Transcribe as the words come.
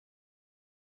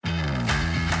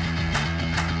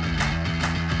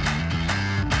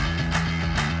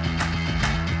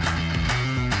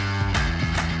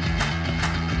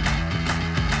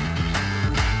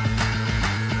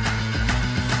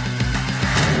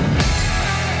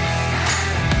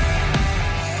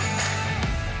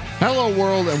Hello,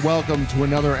 world, and welcome to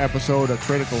another episode of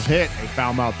Critical Hit, a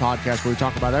foul-mouthed podcast where we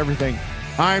talk about everything.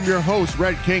 I'm your host,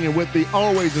 Red King, and with me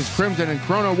always is Crimson and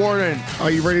Chrono Warden.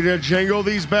 Are you ready to jingle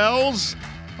these bells?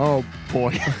 Oh,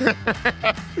 boy.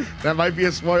 That might be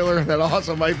a spoiler. That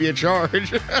also might be a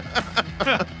charge.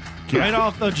 Right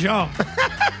off the jump.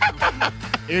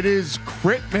 It is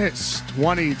Kritmas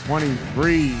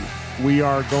 2023. We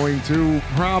are going to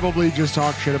probably just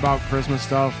talk shit about Christmas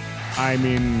stuff. I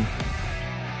mean,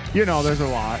 you know, there's a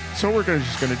lot. So we're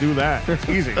just going to do that. It's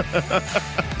easy.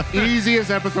 Easiest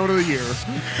episode of the year.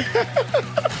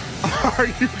 Are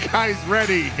you guys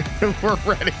ready? We're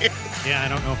ready. Yeah, I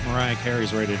don't know if Mariah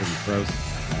Carey's ready to be frozen.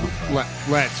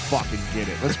 Let's fucking get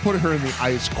it. Let's put her in the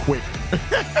ice quick.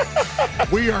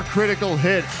 We are Critical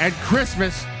Hit, and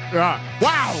Christmas. Wow,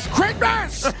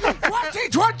 Christmas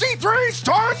 2023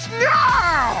 starts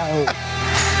now.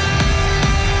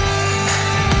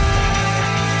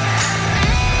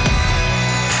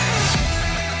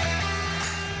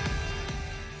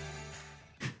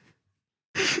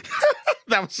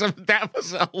 That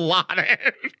was a lot.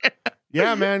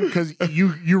 Yeah, man, because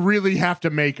you really have to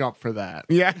make up for that.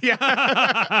 Yeah.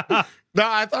 No,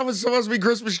 I thought it was supposed to be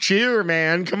Christmas cheer,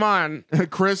 man. Come on.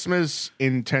 Christmas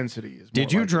intensity. Is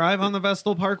Did you drive on the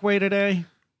Vestal Parkway today?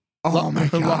 Oh my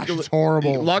gosh, it's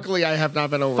horrible. Luckily, I have not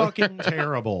been over. Fucking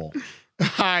terrible.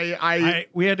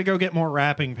 We had to go get more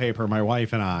wrapping paper, my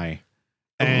wife and I.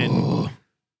 And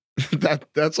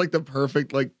that's like the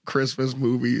perfect like Christmas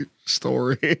movie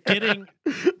story. getting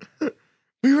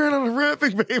We ran out of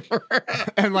wrapping paper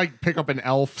and like pick up an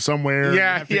elf somewhere.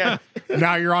 Yeah.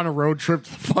 Now you're on a road trip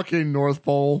to the fucking North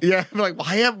Pole. Yeah, like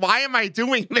why am I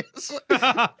doing this?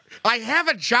 I have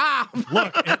a job.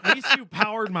 Look, at least you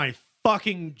powered my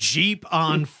fucking Jeep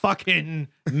on fucking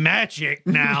magic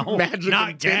now. Magic not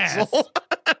and gas. tinsel.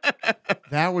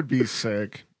 That would be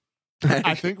sick.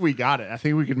 I think we got it. I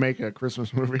think we could make a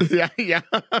Christmas movie. Yeah.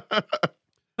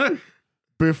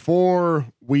 Before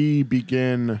we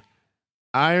begin,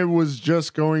 I'm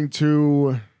just going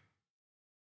to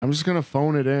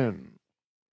phone it in.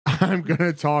 I'm going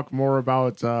to talk more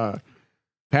about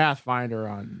Pathfinder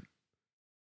on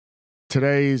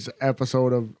today's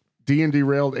episode of D&D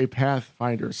Railed, a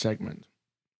Pathfinder segment.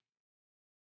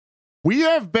 We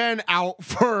have been out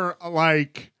for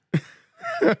like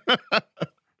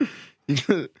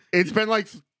it's been like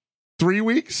 3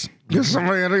 weeks.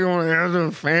 Somebody had to go and have a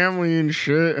family and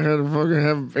shit. Had to fucking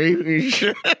have a baby and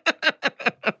shit.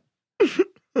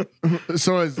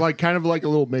 So it's like kind of like a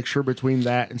little mixture between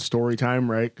that and story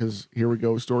time, right? Because here we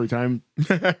go, story time.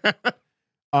 I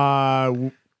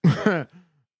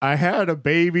had a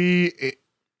baby.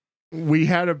 We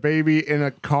had a baby in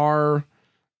a car.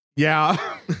 Yeah.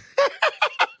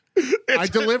 I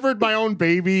delivered my own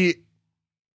baby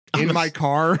in my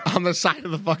car on the side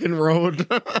of the fucking road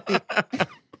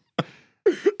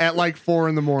at like 4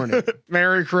 a.m.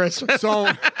 Merry Christmas.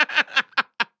 So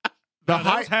that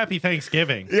was Happy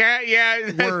Thanksgiving.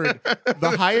 Yeah. Word.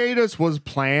 The hiatus was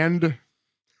planned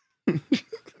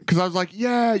because I was like,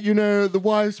 yeah, you know, the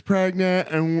wife's pregnant,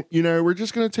 and you know, we're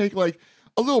just gonna take like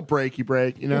a little breaky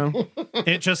break, you know.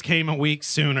 It just came a week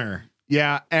sooner.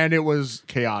 Yeah, and it was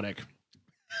chaotic.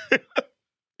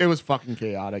 It was fucking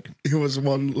chaotic. It was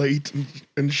one late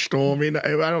and stormy. I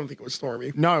don't think it was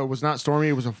stormy. No, it was not stormy.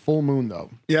 It was a full moon,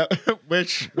 though. Yeah,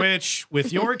 which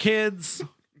with your kids,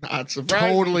 not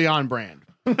surprising. Totally on brand.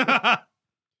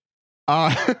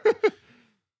 I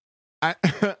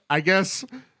guess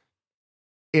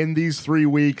in these 3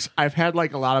 weeks, I've had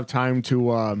like a lot of time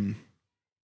to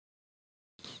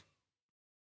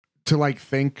like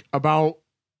think about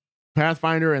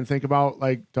Pathfinder and think about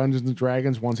like Dungeons and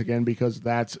Dragons once again, because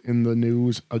that's in the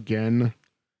news again.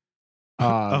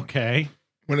 okay.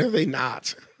 When have they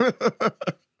not?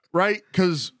 Right?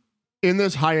 Because in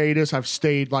this hiatus, I've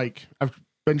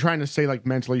been trying to stay like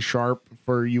mentally sharp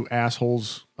for you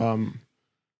assholes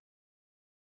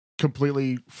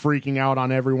completely freaking out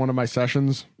on every one of my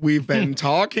sessions. We've been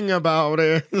talking about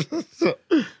it.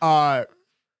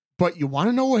 But you want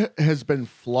to know what has been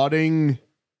flooding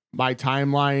my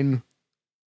timeline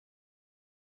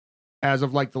as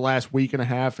of like the last week and a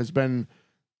half has been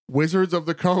Wizards of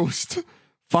the Coast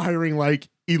firing like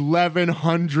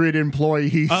 1,100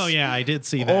 employees. Oh yeah, I did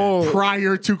see that.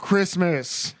 Prior to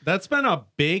Christmas. That's been a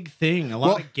big thing. A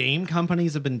lot of game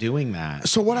companies have been doing that.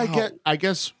 So what I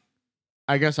guess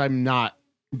I'm not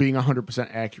being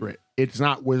 100% accurate. It's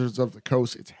not Wizards of the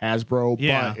Coast, it's Hasbro,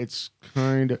 but it's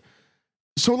kind of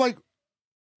so like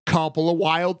couple of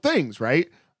wild things, right?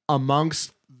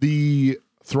 Amongst the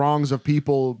throngs of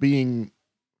people being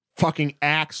fucking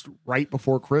axed right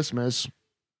before Christmas.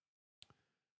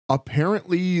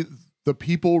 apparently the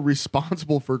people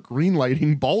responsible for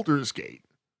greenlighting Baldur's Gate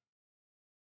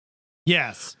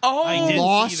Yes. I did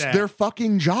lost their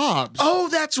fucking jobs. Oh,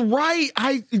 that's right.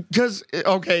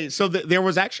 So there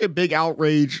was actually a big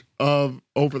outrage over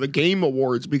the Game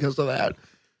Awards because of that.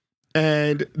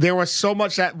 And there was so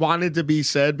much that wanted to be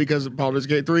said because of Baldur's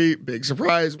Gate 3, big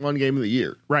surprise, won Game of the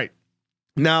Year. Right.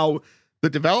 Now, the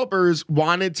developers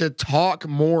wanted to talk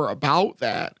more about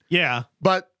that. Yeah.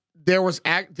 But they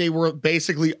were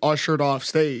basically ushered off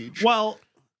stage. Well,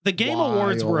 the Game Wild.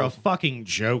 Awards were a fucking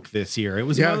joke this year. It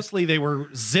was mostly they were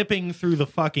zipping through the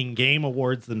fucking Game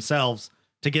Awards themselves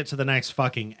to get to the next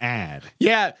fucking ad.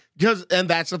 Yeah, and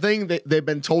that's the thing. They've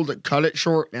been told to cut it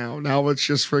short now. Now it's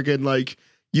just friggin' like,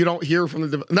 you don't hear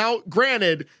from the... Now,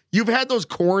 granted, you've had those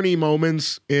corny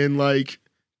moments in, like,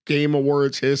 Game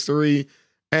Awards history,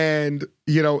 and,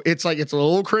 it's like, it's a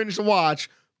little cringe to watch,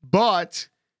 but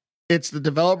it's the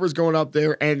developers going up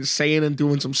there and saying and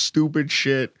doing some stupid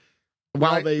shit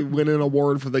while they win an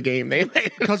award for the game they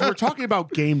made. Because we're talking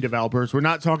about game developers. We're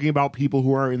not talking about people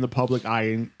who are in the public eye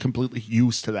and completely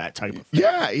used to that type of thing.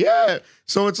 Yeah.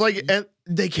 So it's like, and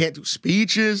they can't do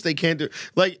speeches. They can't do,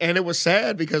 and it was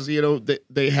sad because,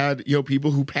 they had,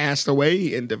 people who passed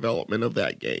away in development of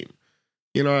that game.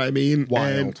 You know what I mean?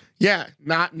 Wild. And yeah,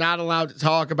 not allowed to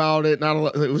talk about it.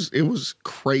 It was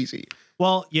crazy.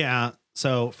 Well, yeah.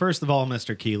 So first of all,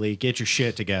 Mr. Keeley, get your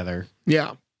shit together.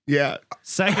 Yeah.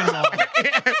 Second of all,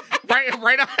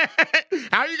 right.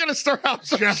 How are you gonna start out?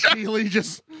 Jeff Keighley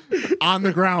just on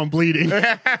the ground bleeding.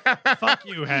 fuck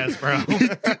you,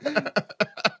 Hasbro.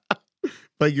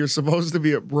 Like you're supposed to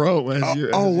be a bro as you.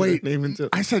 Wait, name into.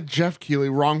 I said Jeff Keighley,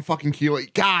 wrong fucking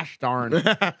Keighley. Gosh darn.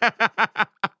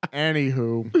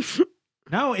 Anywho,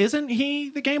 No, isn't he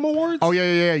the Game Awards? oh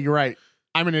yeah, you're right.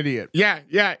 I'm an idiot. Yeah.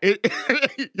 You're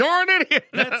an idiot.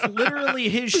 That's literally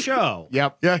his show.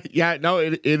 Yep. Yeah. No,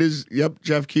 it is. Yep.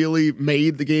 Jeff Keighley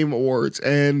made the Game Awards,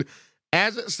 and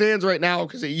as it stands right now,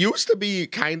 because it used to be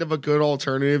kind of a good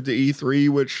alternative to E3,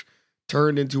 which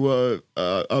turned into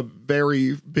a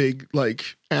very big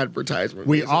advertisement.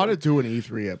 We ought to do an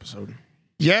E3 episode.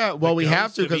 Yeah, well, we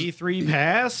have to because E3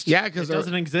 passed. Yeah, because it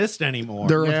doesn't exist anymore.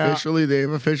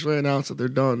 They've officially announced that they're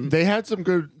done. They had some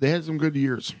good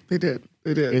years. They did.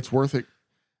 It's worth it.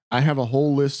 I have a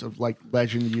whole list of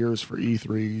legend years for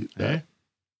E3.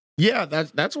 Yeah,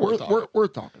 that's worth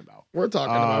talking about. We're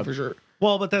talking about for sure.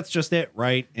 Well, but that's just it,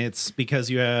 right? It's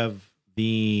because you have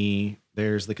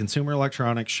there's the Consumer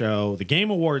Electronics Show. The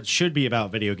Game Awards should be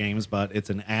about video games, but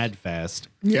it's an ad fest.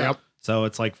 Yep. So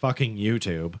it's like fucking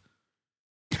YouTube.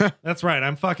 That's right.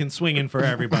 I'm fucking swinging for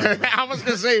everybody. I was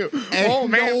gonna say, man,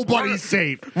 nobody's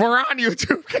safe. We're on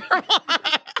YouTube.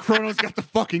 Chrono's got the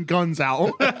fucking guns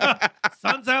out.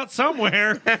 Sun's out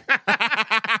somewhere.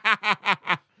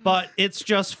 But it's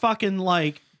just fucking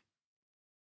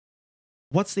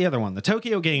what's the other one? The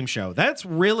Tokyo Game Show. That's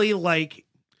really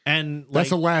that's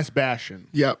the last bastion.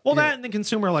 Yep. Well, that and the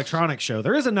Consumer Electronics Show.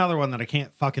 There is another one that I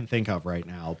can't fucking think of right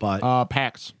now, but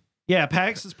PAX. yeah,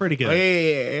 PAX is pretty good. Oh,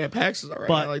 yeah. PAX is all right.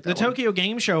 But I like that the Tokyo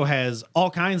Game Show has all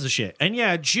kinds of shit. And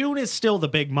yeah, June is still the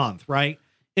big month, right?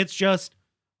 It's just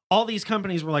all these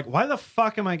companies were like, why the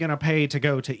fuck am I going to pay to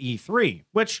go to E3?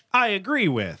 Which I agree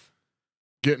with.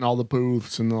 Getting all the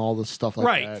booths and all the stuff like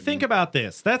that. Right. Think about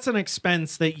this. That's an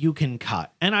expense that you can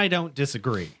cut. And I don't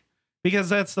disagree. Because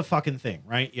that's the fucking thing,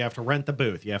 right? You have to rent the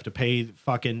booth. You have to pay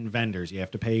fucking vendors. You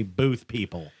have to pay booth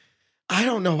people. I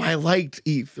don't know. I liked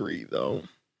E3, though.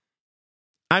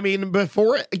 I mean,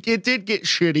 before it did get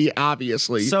shitty,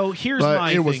 obviously. So here's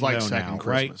my thing, was like though, second now,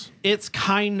 Christmas. right? It's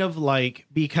kind of like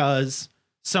because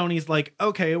Sony's like,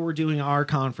 okay, we're doing our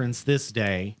conference this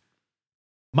day.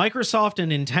 Microsoft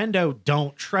and Nintendo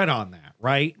don't tread on that,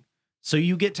 right? So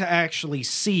you get to actually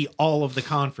see all of the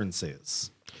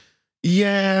conferences.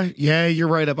 Yeah, you're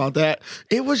right about that.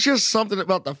 It was just something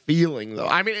about the feeling, though.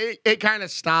 I mean, it kind of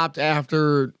stopped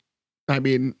after,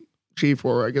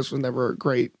 G4, I guess, was never a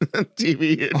great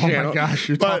TV channel. Oh my gosh,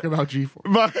 you're talking about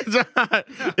G4. But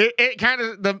it kind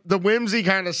of, the whimsy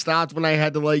kind of stopped when I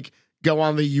had to, go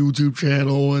on the YouTube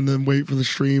channel and then wait for the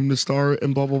stream to start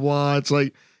and blah, blah, blah. It's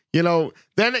like, then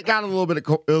it got a little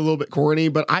bit corny,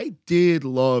 but I did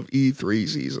love E3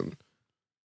 season.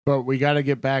 But we got to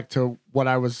get back to what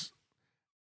I was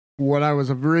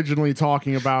originally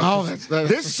talking about. Oh,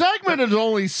 this segment is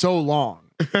only so long.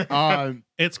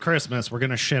 It's Christmas. We're going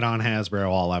to shit on Hasbro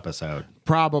all episode.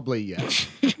 Probably, yes.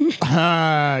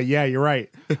 Yeah, you're right.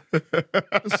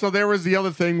 So there was the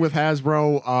other thing with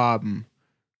Hasbro.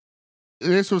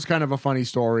 This was kind of a funny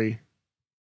story.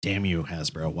 Damn you,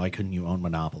 Hasbro. Why couldn't you own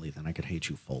Monopoly? Then I could hate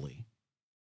you fully.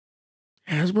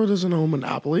 Hasbro doesn't own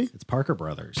Monopoly. It's Parker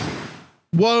Brothers.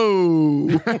 Whoa.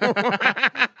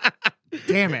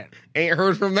 Damn it. Ain't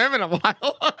heard from them in a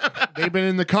while. They've been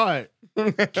in the cut,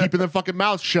 keeping their fucking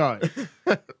mouth shut.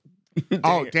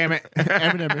 Oh, damn it.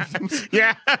 Eminem.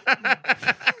 Yeah.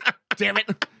 Damn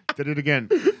it. Did it again.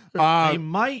 They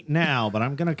might now, but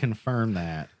I'm going to confirm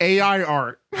that. AI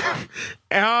art.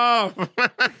 Oh.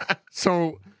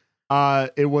 So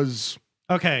it was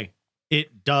Okay.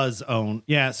 It does own.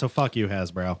 Yeah, so fuck you,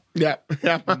 Hasbro. Yeah.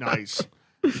 nice.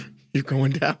 You're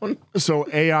going down. So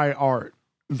AI art.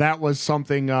 That was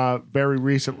something very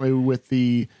recently with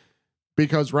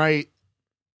because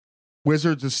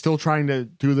Wizards is still trying to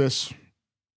do this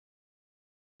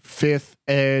 5th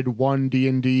ed 1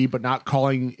 D&D, but not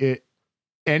calling it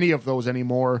any of those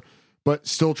anymore, but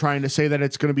still trying to say that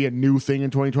it's going to be a new thing in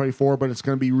 2024, but it's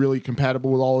going to be really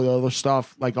compatible with all the other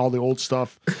stuff, like all the old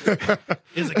stuff.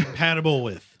 Is it compatible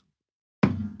with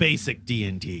basic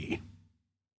D&D?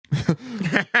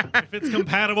 If it's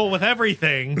compatible with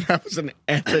everything. That was an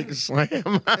epic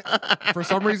slam. For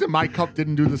some reason, my cup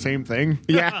didn't do the same thing.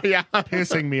 Yeah.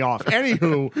 Pissing me off.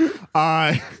 Anywho,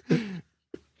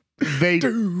 they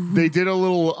did a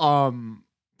little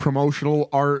promotional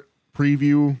art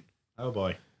preview. Oh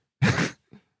boy.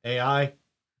 AI.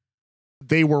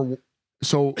 They were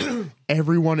so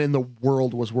everyone in the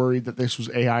world was worried that this was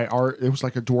AI art. It was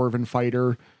like a dwarven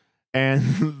fighter, and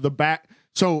the back.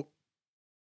 So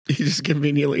He just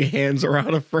conveniently hands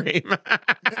around a frame.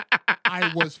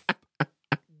 I was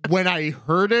when I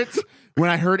heard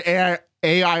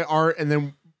AI art, and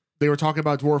then they were talking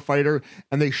about dwarf fighter,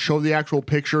 and they showed the actual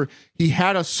picture. He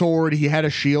had a sword, he had a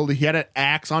shield, he had an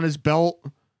axe on his belt.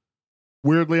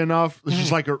 Weirdly enough, it's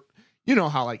just like you know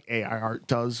how like AI art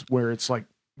does, where it's like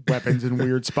weapons in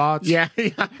weird spots. Yeah.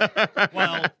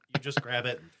 Well, you just grab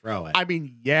it and throw it. I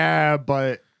mean, yeah,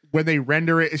 but when they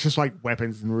render it, it's just like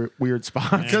weapons in weird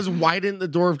spots. Because why didn't the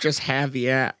dwarf just have the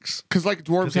axe? Because like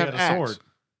dwarves he have had a axe. sword.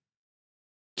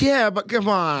 Yeah, but come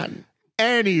on.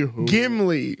 Anywho,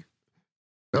 Gimli.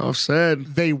 Enough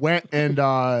said. they went and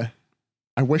I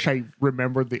wish I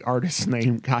remembered the artist's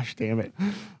name. Gosh damn it.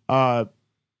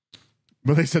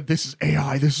 But they said this is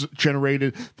AI, this is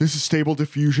generated, this is stable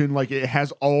diffusion, like it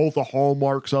has all the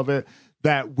hallmarks of it.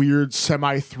 That weird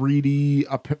semi 3D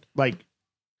like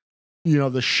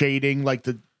the shading, like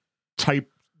the type,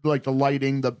 like the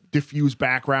lighting, the diffused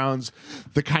backgrounds,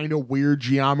 the kind of weird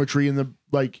geometry, and the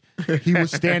like he was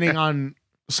standing on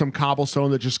some cobblestone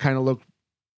that just kind of looked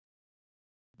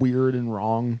weird and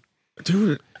wrong.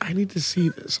 Dude, I need to see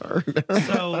this art.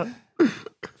 So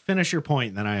finish your point,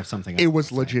 and then I have something else It was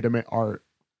to say. legitimate art.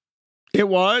 It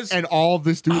was? And all of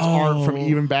this dude's art from Oh.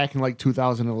 even back in like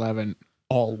 2011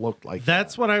 all looked like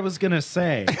That's what I was going to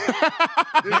say.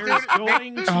 There's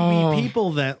going to Oh. be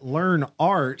people that learn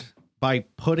art by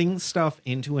putting stuff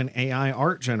into an AI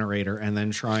art generator and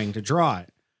then trying to draw it.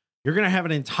 You're going to have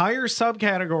an entire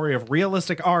subcategory of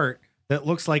realistic art that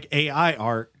looks like AI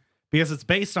art because it's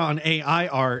based on AI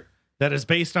art that is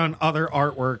based on other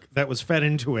artwork that was fed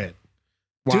into it.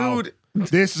 Wow. Dude,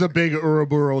 This is a big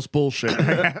Ouroboros bullshit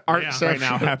Artception. right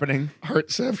now happening.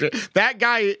 Artception. That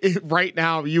guy right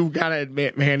now, you gotta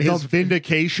admit, man, The his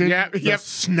vindication, Yeah, the yep.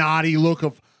 snotty look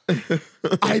of,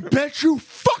 I bet you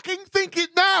fucking think it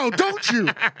now, don't you?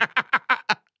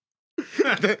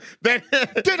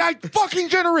 Did I fucking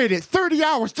generate it? 30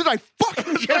 hours. Did I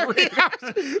fucking generate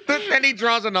it? then he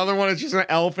draws another one. It's just an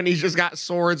elf, and he's just got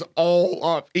swords all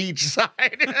up each side.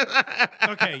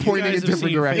 Okay, you Pointing guys in have different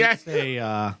seen directions. Fate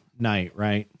Stay Night,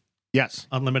 right? Yes.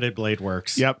 Unlimited Blade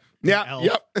Works. Yep. Yeah,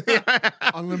 yep.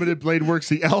 Unlimited Blade Works,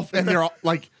 the elf, and they're all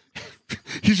like,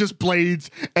 he's just blades,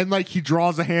 and like he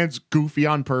draws the hands goofy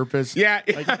on purpose. Yeah.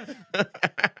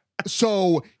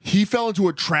 So he fell into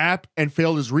a trap and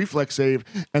failed his reflex save,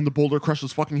 and the boulder crushed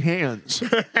his fucking hands.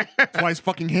 That's why his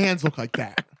fucking hands look like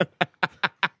that.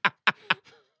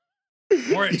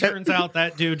 Or it turns out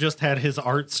that dude just had his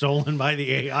art stolen by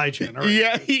the AI generator.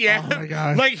 Yeah. Oh my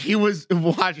God. Like he was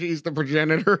watching. He's the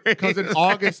progenitor. Because in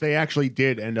August they actually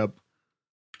did end up.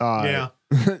 Yeah.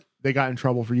 They got in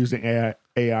trouble for using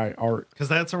AI art. Because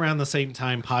that's around the same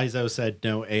time Paizo said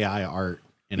no AI art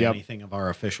in Yep. anything of our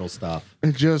official stuff.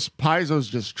 It just Paizo's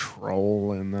just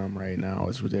trolling them right now.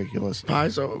 It's ridiculous.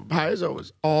 Paizo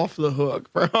is off the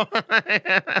hook, bro.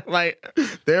 Like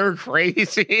they're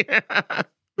crazy.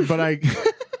 But I'm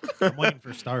waiting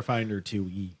for Starfinder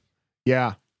 2E.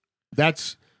 yeah,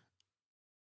 that's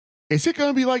Is it going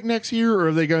to be like next year, or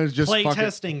are they going to just Play fuck it?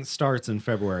 testing starts in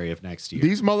February of next year.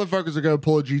 These motherfuckers are going to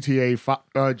pull a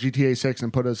GTA 6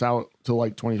 and put us out to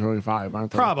like 2025,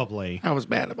 aren't they? Probably. I was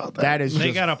mad about that. That is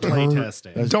They just got to play dirt. test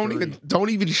it. That's don't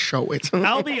dirty. even show it.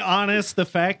 I'll be honest, the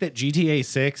fact that GTA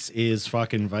 6 is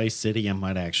fucking Vice City, I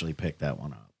might actually pick that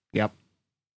one up. Yep.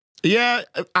 Yeah,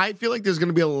 I feel like there's going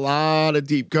to be a lot of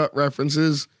deep cut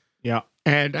references, Yeah.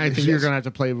 and I think you're going to have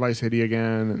to play Vice City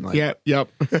again. And like, Yep.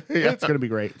 it's going to be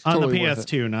great. It's On totally the worth it.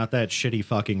 PS2, not that shitty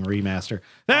fucking remaster.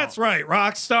 That's right,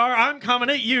 Rockstar. I'm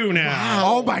coming at you now.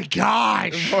 Oh my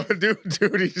gosh. Oh, dude,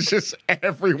 he's just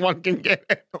everyone can get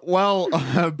it. Well,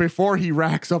 before he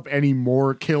racks up any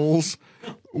more kills,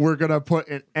 we're going to put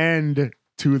an end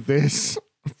to this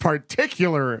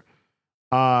particular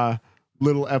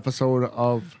little episode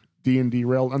of D&D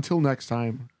Railed. Until next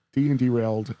time, D&D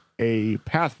Railed, a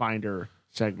Pathfinder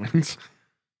segment.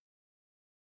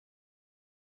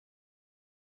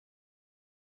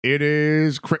 It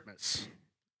is Kritmas.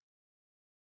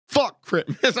 Fuck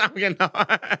Kritmas. I'm getting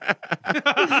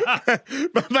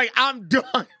but like I'm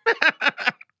done.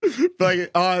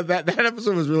 Like that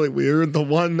episode was really weird. The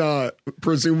one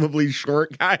presumably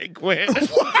short guy quit.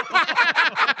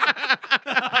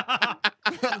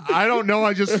 I don't know.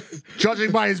 I just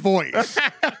judging by his voice.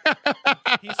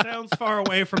 He sounds far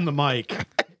away from the mic.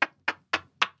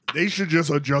 They should just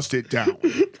adjust it down.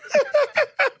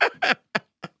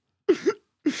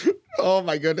 Oh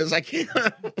my goodness, I can't.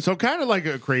 So kind of like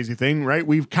a crazy thing, right?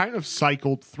 We've kind of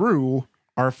cycled through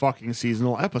our fucking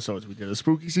seasonal episodes. We did a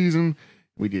spooky season.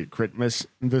 We did Kritmas.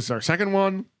 This is our second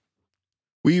one.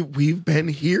 We've been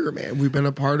here, man. We've been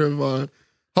a part of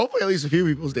hopefully at least a few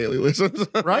people's daily listens.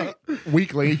 Right?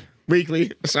 Weekly.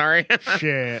 Weekly. Sorry.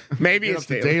 Shit. Maybe Get it's up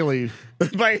to daily.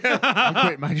 daily. Like, I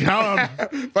quit my job.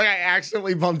 like I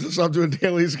accidentally bumped this up to a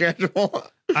daily schedule.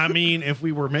 I mean, if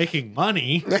we were making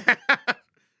money,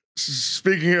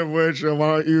 Speaking of which, why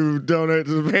don't you donate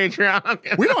to the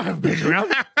Patreon? We don't have a Patreon.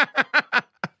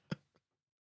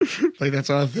 Like that's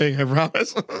not a thing, I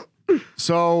promise.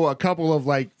 So a couple of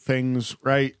like things,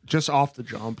 right? Just off the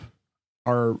jump,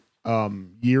 our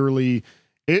yearly.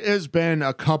 It has been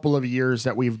a couple of years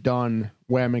that we've done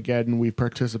Whamageddon. We've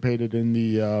participated in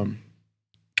the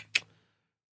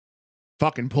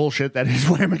fucking bullshit that is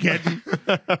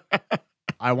Whamageddon.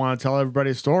 I want to tell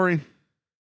everybody a story.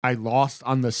 I lost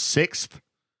on the 6th.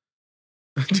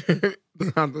 I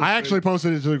actually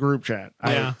posted it to the group chat.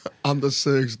 yeah. On the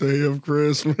 6th day of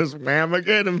Christmas,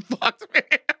 Whamageddon fucked me.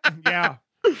 Yeah.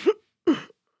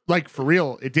 Like for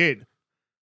real, it did.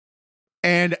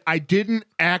 And I didn't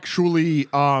actually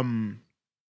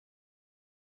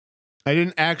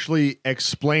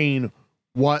explain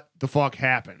what the fuck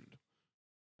happened.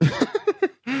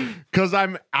 Cuz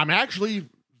I'm actually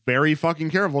very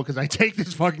fucking careful because I take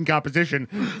this fucking competition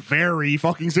very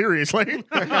fucking seriously.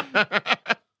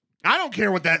 I don't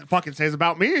care what that fucking says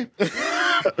about me.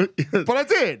 But I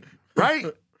did, right?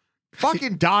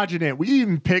 Fucking dodging it. We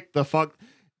even picked the fuck.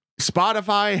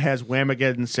 Spotify has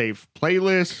Whamageddon safe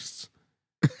playlists.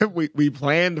 we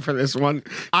planned for this one.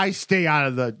 I stay out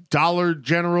of the Dollar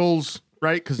Generals,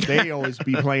 right? Because they always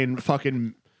be playing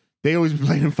fucking. They always be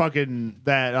playing fucking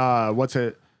that. What's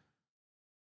it?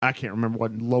 I can't remember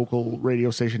what local radio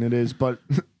station it is, but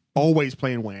always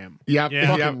playing Wham. Yep.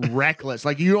 Yeah. Fucking reckless.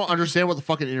 Like you don't understand what the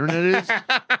fucking internet is.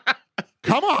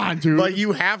 Come on, dude. Like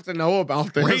you have to know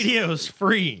about this. Radio's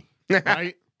free.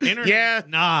 Right? Internet's Yeah.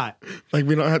 not. Like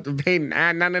we don't have to pay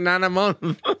 $9.99 a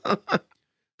month.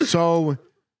 So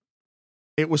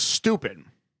it was stupid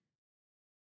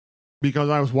because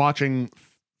I was watching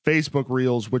Facebook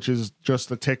Reels, which is just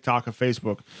the TikTok of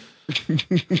Facebook.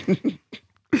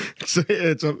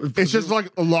 It's just like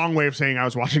a long way of saying I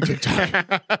was watching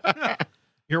TikTok.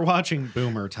 You're watching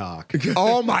Boomer Talk.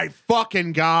 Oh my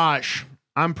fucking gosh.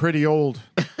 I'm pretty old.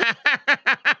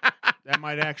 That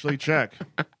might actually check.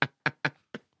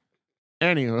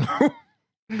 Anywho.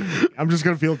 I'm just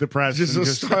going to feel depressed.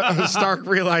 just a stark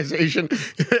realization.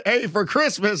 Hey, for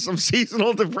Christmas, some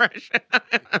seasonal depression.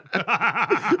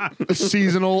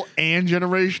 Seasonal and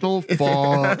generational.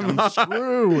 Fuck, I'm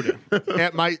screwed.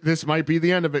 This might be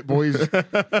the end of it, boys.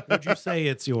 Would you say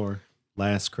it's your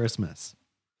last Christmas?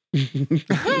 So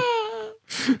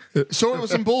it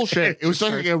was some bullshit. It was just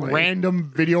like a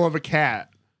random video of a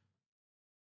cat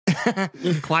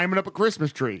climbing up a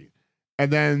Christmas tree.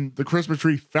 And then the Christmas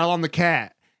tree fell on the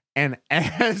cat. And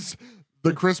as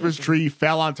the Christmas tree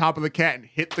fell on top of the cat and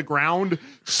hit the ground,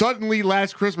 suddenly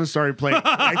Last Christmas started playing.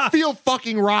 I feel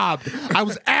fucking robbed. I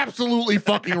was absolutely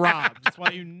fucking robbed. That's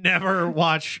why you never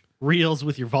watch reels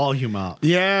with your volume up.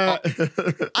 Yeah.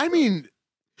 I mean,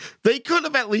 They could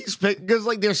have at least picked, because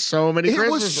like there's so many It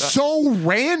Christmas. was so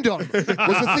random. Was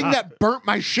the thing that burnt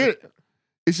my shit.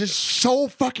 It's just so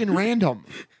fucking random.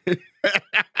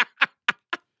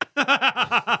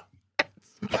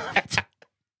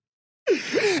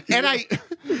 And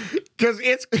because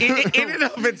it's in and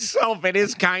of itself, it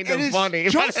is kind of funny.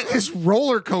 Just this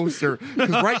roller coaster.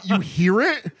 Because right, you hear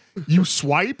it, you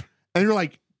swipe, and you're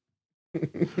like,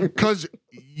 because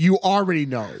you already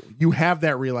know, you have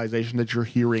that realization that you're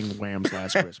hearing Wham's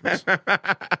Last Christmas.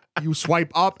 You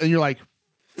swipe up, and you're like,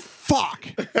 fuck,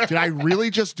 did I really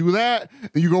just do that?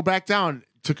 Then you go back down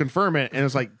to confirm it, and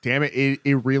it's like, damn it,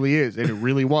 it really is, and it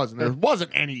really was, and there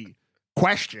wasn't any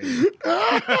question.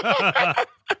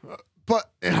 But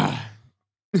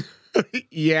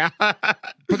yeah,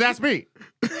 but that's me.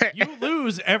 You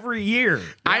lose every year.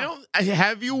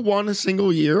 Have you won a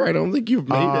single year? I don't think you've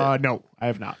made it. No, I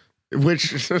have not.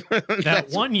 Which That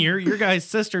one year, your guy's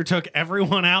sister took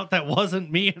everyone out that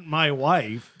wasn't me and my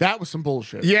wife. That was some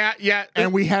bullshit. yeah,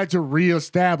 And we had to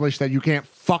reestablish that you can't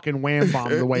fucking wham bomb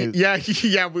the way.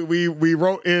 yeah. We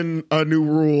wrote in a new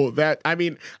rule that, I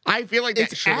mean, I feel like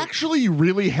that It actually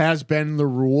really has been the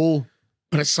rule,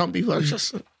 but some people are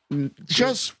just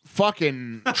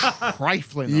fucking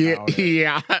trifling about it.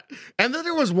 yeah. And then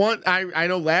there was one, I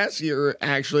know last year,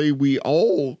 actually, we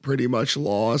all pretty much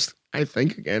lost, I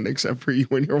think, again, except for you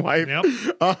and your wife. Yep.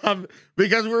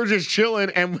 Because we were just chilling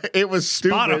and it was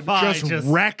stupid. Spotify Just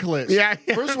reckless. Yeah.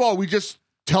 First of all, we just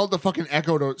tell the fucking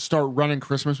Echo to start running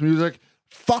Christmas music.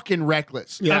 Fucking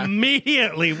reckless. Yeah.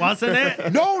 Immediately, wasn't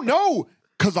it? No.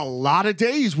 Because a lot of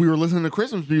days we were listening to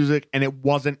Christmas music and it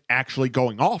wasn't actually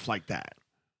going off like that.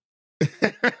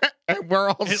 And we're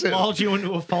all It sitting lulled you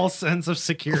into a false sense of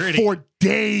security. For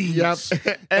days. Yep.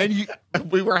 And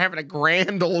we were having a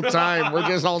grand old time. We're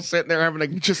just all sitting there having a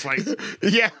just like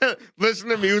listen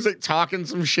to music, talking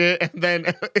some shit, and then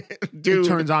it dude,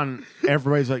 turns on,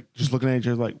 everybody's like just looking at each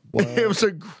other like, what? it was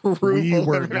a group. We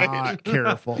were elimination. not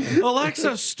careful.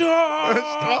 Alexa,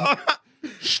 stop!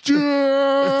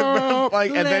 Stop. Like,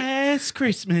 and then Last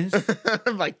Christmas.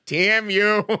 I'm like, damn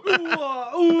you.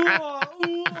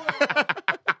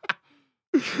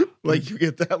 Like you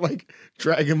get that like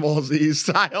Dragon Ball Z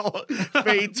style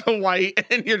fade to white,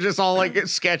 and you're just all like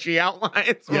sketchy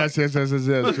outlines. Yes. Just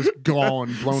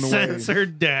gone, blown away.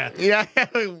 Censored death. Yeah.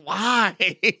 Why?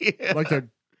 Like to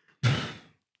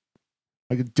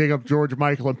dig up George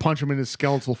Michael and punch him in his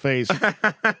skeletal face.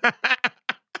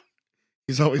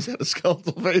 He's always had a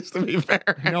skeletal face, to be fair.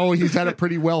 No, he's had a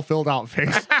pretty well filled out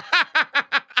face.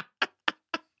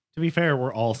 To be fair,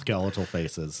 we're all skeletal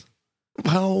faces.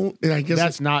 Well, I guess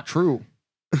That's not true.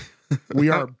 We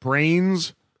are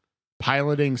brains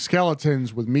piloting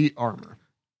skeletons with meat armor.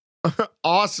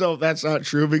 also that's not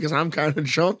true because I'm kind of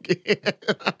chunky.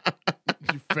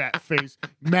 You fat face.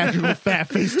 Magical fat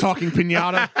face talking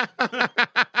pinata.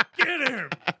 Get him!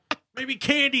 Maybe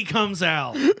candy comes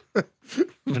out.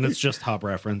 And it's just hop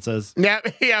references. Yeah.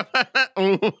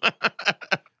 Ooh.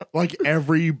 Like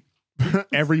every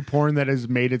porn that has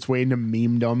made its way into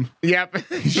memedom. Yep.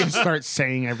 You should start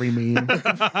saying every meme.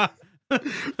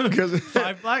 Because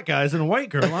 5 black guys and a white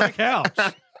girl on a couch.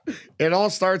 it all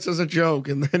starts as a joke,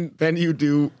 and then you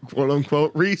do quote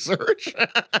unquote research.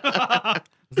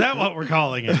 Is that what we're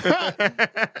calling it?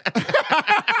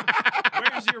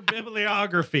 Where's your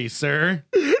bibliography, sir?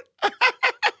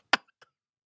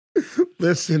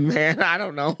 Listen, man, I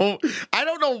don't know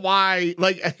why.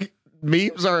 Like,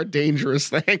 memes are a dangerous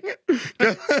thing.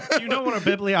 You know what a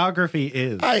bibliography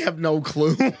is? I have no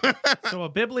clue. So a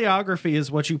bibliography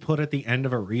is what you put at the end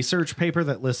of a research paper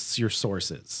that lists your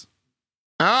sources.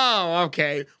 Oh,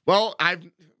 okay. Well,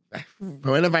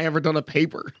 when have I ever done a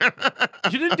paper?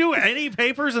 You didn't do any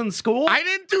papers in school? I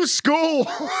didn't do school.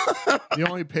 The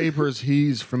only papers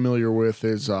he's familiar with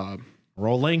is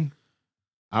Rolling?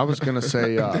 I was gonna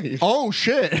say oh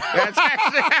shit. That's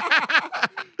actually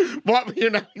what, you're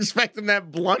not expecting that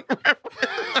blunt reference?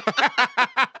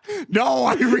 No,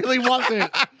 I really wasn't.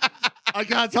 I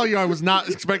gotta tell you, I was not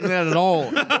expecting that at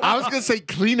all. I was gonna say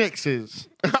Kleenexes.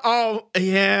 Oh,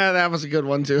 yeah, that was a good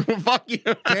one too. Fuck you.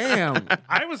 Damn.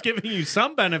 I was giving you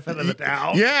some benefit of the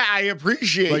doubt. Yeah, I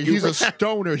appreciate Like you. he's a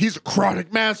stoner. He's a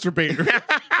chronic masturbator.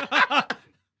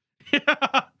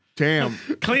 Damn.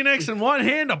 Kleenex in one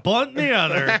hand, a blunt in the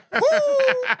other.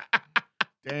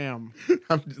 Damn.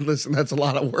 Listen, that's a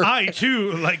lot of work. I,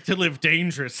 too, like to live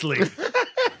dangerously.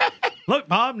 Look,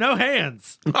 Bob, no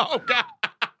hands. Oh, God.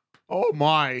 Oh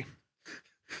my.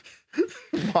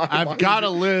 Why I've got a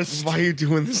list. Why are you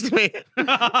doing this to me?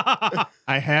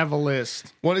 I have a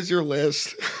list. What is your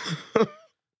list?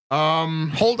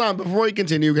 Hold on, before we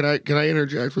continue, can I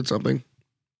interject with something?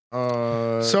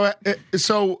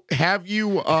 So have you?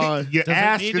 You Does it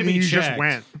asked need to and be you just checked?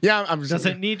 went. Yeah, I'm just. Does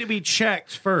it need to be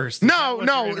checked first? Is that No, what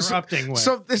no. you're interrupting with.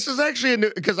 So this is actually a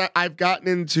new because I've gotten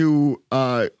into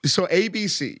so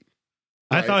ABC.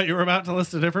 I thought you were about to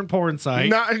list a different porn site.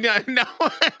 No,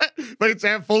 but it's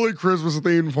a fully Christmas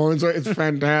themed porn, so it's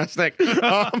fantastic.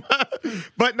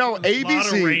 But no, A lot of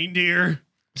ABC. reindeer.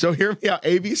 So hear me out.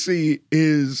 ABC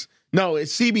is no,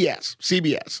 it's CBS.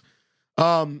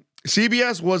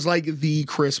 CBS was like the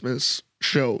Christmas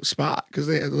show spot because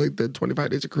they had like the 25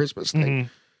 Days of Christmas thing.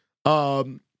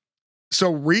 So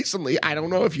recently, I don't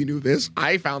know if you knew this.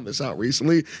 I found this out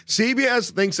recently.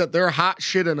 CBS thinks that they're hot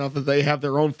shit enough that they have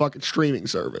their own fucking streaming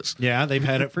service. Yeah, they've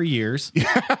had it for years.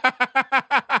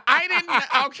 I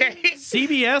didn't. Okay.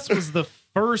 CBS was the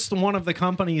first one of the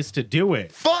companies to do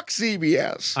it. Fuck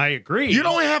CBS. I agree. You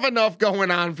don't have enough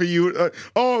going on for you.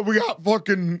 We got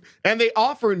fucking. And they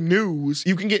offer news.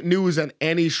 You can get news on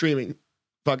any streaming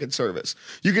fucking service.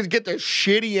 You can get the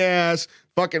shitty ass,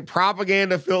 fucking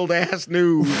propaganda filled ass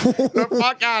news. The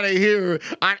fuck out of here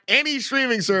on any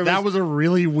streaming service. That was a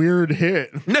really weird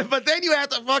hit. But then you have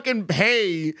to fucking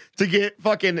pay to get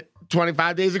fucking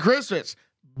 25 Days of Christmas.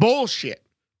 Bullshit,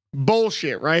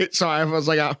 right? So I was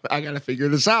like, I gotta figure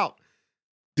this out.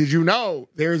 Did you know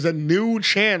there's a new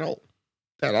channel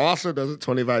that also does it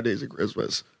 25 Days of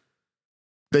Christmas?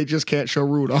 They just can't show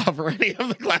Rudolph or any of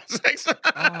the classics.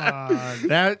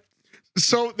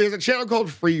 So there's a channel called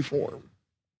Freeform,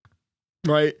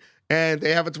 right? And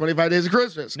they have a 25 Days of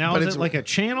Christmas. Now, but is it's it like a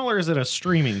channel or is it a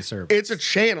streaming service? It's a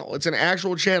channel. It's an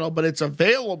actual channel, but it's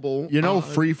available. You know,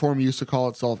 Freeform used to call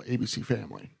itself ABC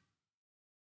Family.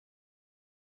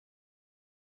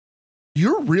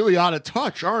 You're really out of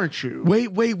touch, aren't you?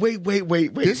 Wait.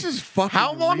 This is fucking.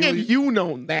 How long have you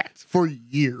known that? For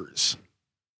years.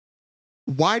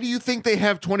 Why do you think they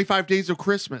have 25 Days of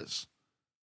Christmas?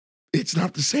 It's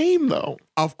not the same though.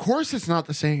 Of course it's not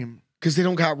the same. Because they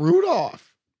don't got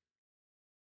Rudolph.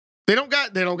 They don't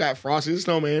got Frosty the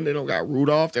Snowman. They don't got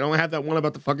Rudolph. They don't have that one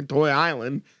about the fucking Toy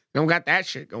Island. They don't got that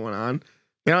shit going on.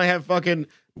 They don't have fucking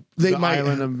The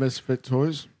Island of Misfit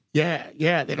Toys.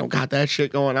 Yeah. They don't got that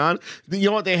shit going on. You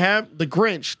know what they have? The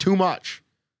Grinch. Too much.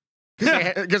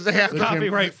 Because they have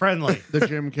Copyright friendly. The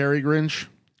Jim Carrey Grinch.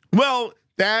 Well,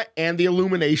 that and the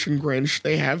Illumination Grinch.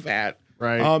 They have that.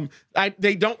 Right.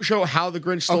 They don't show how the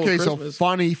Grinch stole Okay, Christmas. so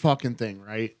funny fucking thing,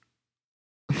 right?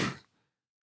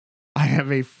 I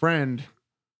have a friend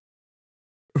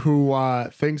who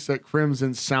thinks that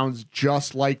Crimson sounds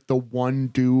just like the one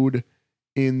dude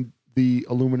in the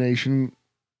Illumination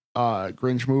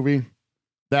Grinch movie.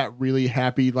 That really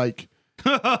happy, like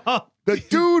the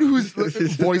dude who's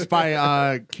voiced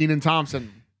by Kenan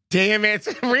Thompson. Damn it.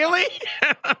 Really?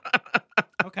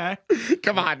 Okay.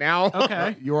 Come on now.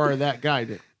 Okay. You are that guy.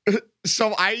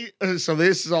 So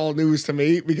this is all news to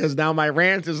me because now my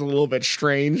rant is a little bit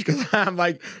strange because I'm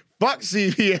like, fuck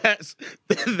CBS.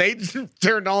 They just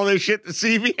turned all this shit to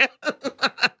CBS.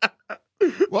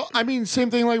 Well, I mean,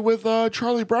 same thing like with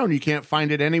Charlie Brown. You can't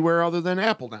find it anywhere other than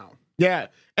Apple now. Yeah.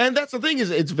 And that's the thing is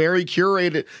it's very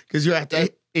curated because you have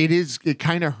to. It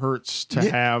kind of hurts to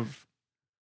have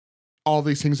all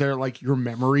these things that are like your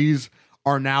memories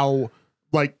are now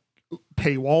like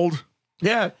paywalled.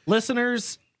 Yeah.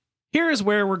 Listeners, here is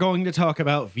where we're going to talk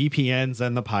about VPNs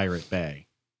and the Pirate Bay.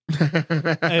 A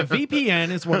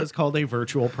VPN is what is called a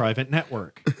virtual private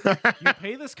network. You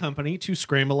pay this company to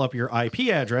scramble up your IP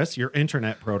address, your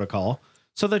internet protocol,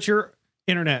 so that your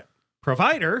internet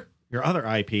provider, your other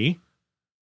IP,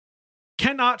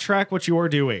 cannot track what you are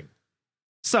doing.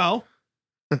 So,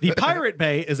 the Pirate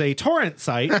Bay is a torrent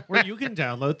site where you can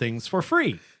download things for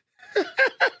free.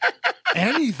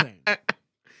 Anything.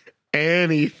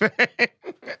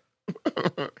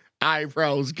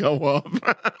 Eyebrows go up.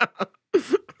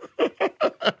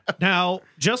 Now,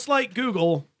 just like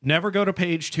Google, never go to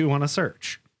page 2 on a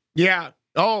search. Yeah.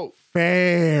 Oh,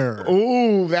 Fair.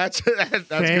 ooh, that's good.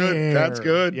 That's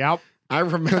good. Yep. I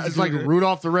remember It's like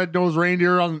Rudolph the Red-Nosed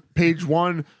Reindeer on page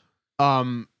 1.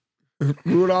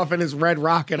 Rudolph and his red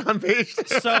rocket on page.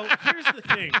 So, here's the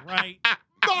thing, right?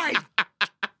 My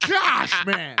gosh,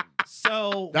 man.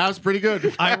 So, That was pretty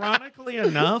good. ironically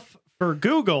enough, for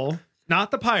Google,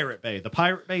 not the Pirate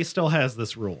Bay still has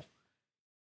this rule.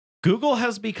 Google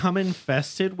has become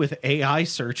infested with AI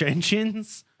search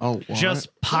engines Oh, what? just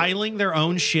piling their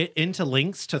own shit into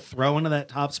links to throw into that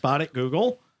top spot at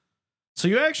Google. So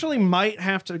you actually might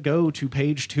have to go to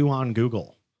page 2 on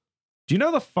Google. Do you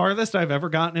know the farthest I've ever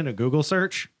gotten in a Google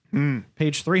search?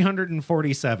 Page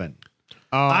 347.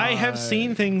 I have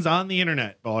seen things on the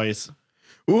internet, boys.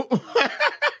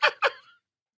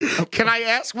 Can I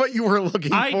ask what you were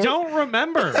looking for? I don't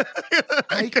remember.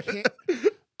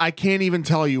 I can't even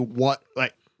tell you what,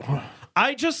 like.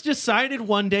 I just decided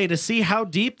one day to see how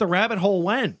deep the rabbit hole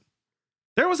went.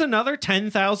 There was another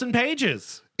 10,000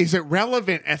 pages. Is it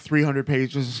relevant at 300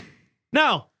 pages?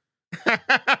 No.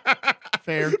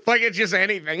 Fair. Like it's just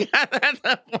anything.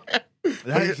 That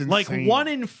is Like insane. 1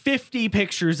 in 50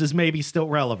 pictures is maybe still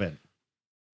relevant.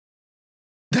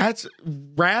 That's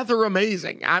rather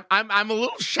amazing. I'm a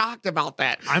little shocked about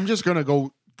that. I'm just gonna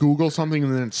go Google something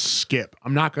and then skip.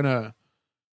 I'm not gonna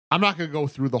go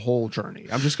through the whole journey.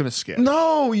 I'm just gonna skip.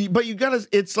 No, but you gotta.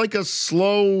 It's like a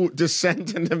slow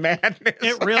descent into madness.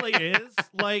 It really is.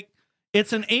 Like,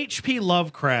 it's an H.P.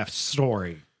 Lovecraft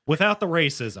story without the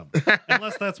racism,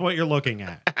 unless that's what you're looking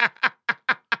at.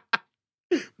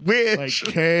 Which Like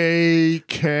KK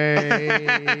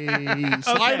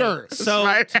Slider. Okay, so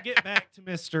Right. to get back to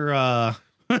Mr.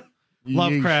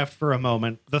 Lovecraft for a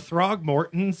moment, the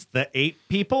Throgmortons, the ape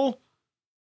people,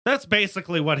 that's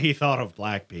basically what he thought of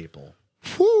black people.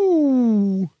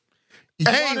 Whoo.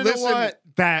 Hey, wanna know listen. what?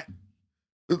 That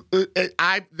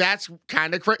that's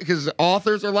kind of crazy because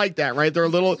authors are like that, right? They're a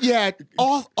little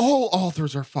all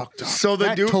authors are fucked up. So the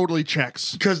that dude- totally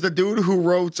checks. because the dude who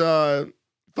wrote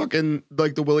fucking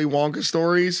like the Willy Wonka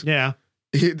stories, Yeah.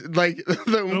 like the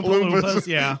Oompa Oompa Loompas, Loompas,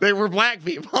 yeah. they were black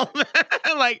people.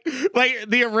 like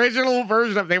the original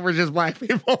version of they were just black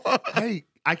people.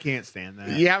 I can't stand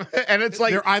that. Yeah, and it's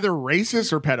like they're either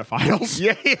racist or pedophiles.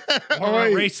 yeah, Or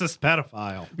a racist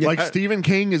pedophile. Like Stephen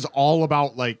King is all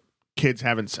about like kids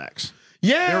having sex.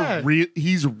 yeah.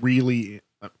 He's really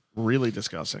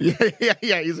disgusting.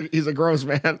 Yeah. He's a gross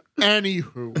man.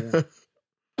 Anywho,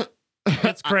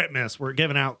 It's Kritmas. We're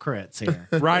giving out crits here.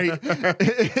 right?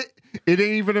 It ain't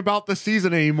even about the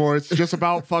season anymore. It's just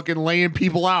about fucking laying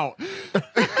people out.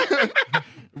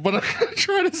 But I'm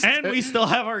trying to And we still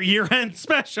have our year-end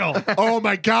special. oh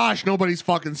my gosh, nobody's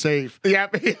fucking safe. Yeah,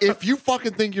 If you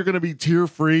fucking think you're gonna be tear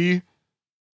free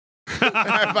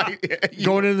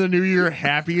going into the new year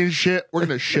happy and shit, we're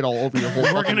gonna shit all over your whole We're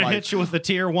fucking going to life. hit you with a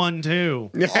tier 1,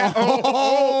 too.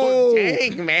 Oh,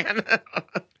 dang, man.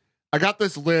 I got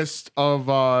this list of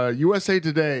USA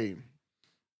Today.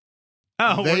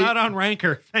 Oh, They- we're not on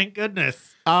Ranker. Thank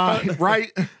goodness.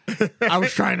 Right? I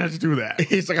was trying not to do that.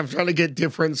 He's like, I'm trying to get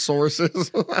different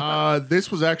sources.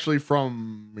 This was actually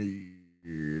from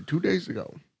 2 days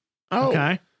ago. Oh,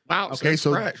 Okay. wow. Okay, it's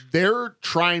so fresh. they're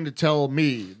trying to tell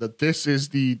me that this is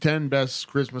the 10 best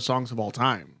Christmas songs of all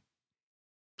time.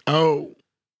 Oh,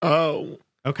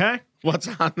 Okay. what's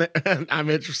on there? I'm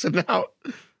interested now.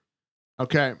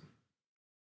 Okay.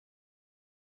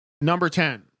 Number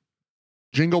 10,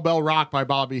 Jingle Bell Rock by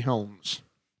Bobby Helms.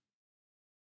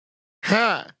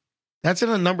 Huh. That's in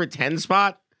a number 10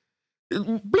 spot. Bloom,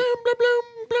 bloom, bloom, bloom,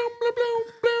 bloom, bloom,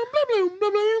 bloom, bloom, bloom,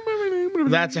 bloom, bloom, bloom.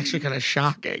 That's actually kind of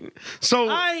shocking. So,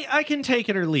 I can take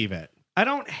it or leave it. I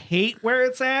don't hate where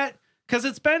it's at because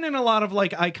it's been in a lot of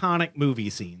like iconic movie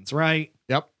scenes, right?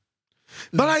 Yep.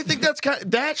 but I think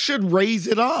that should raise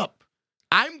it up.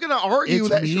 I'm gonna argue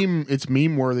that It's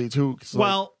meme worthy too. 'Cause, like,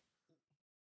 Well,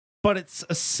 but it's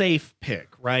a safe pick,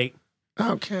 right?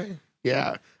 okay,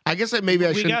 yeah. I guess that maybe I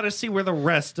We should. got to see where the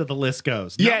rest of the list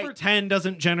goes. Yeah. Number 10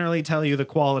 doesn't generally tell you the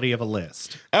quality of a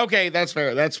list. Okay, that's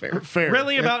fair. That's fair. fair.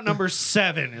 Really, about number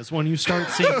 7 is when you start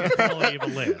seeing the quality of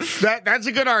a list. That's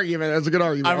a good argument. That's a good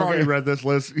argument. I've Okay. already read this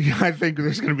list. I think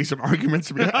there's going to be some arguments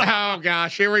to be had. Oh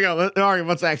gosh, here we go. All right,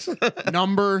 what's next?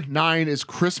 Number 9 is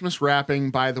Christmas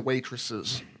Wrapping by the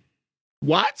Waitresses.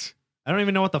 What? I don't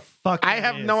even know what the fuck I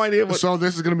that have no idea what. So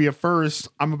this is going to be a first.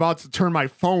 I'm about to turn my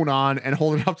phone on and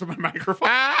hold it up to my microphone.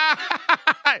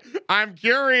 I'm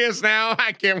curious now.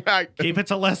 I can't. Keep it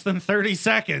to less than 30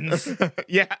 seconds.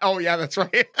 Yeah. Oh yeah, that's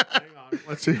right. Hang on.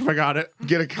 Let's see if I got it.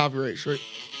 Get a copyright straight.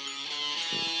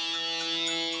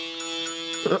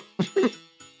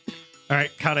 All right,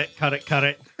 cut it.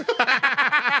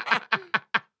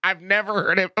 I've never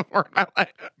heard it before in my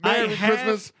life. Merry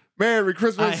Christmas. Merry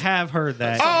Christmas. I have heard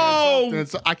that. Oh!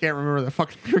 I can't remember the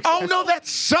fucking lyrics. Oh no, that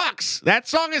sucks. That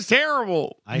song is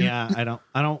terrible. I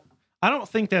don't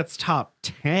think that's top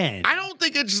 10. I don't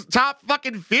think it's top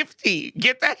fucking 50.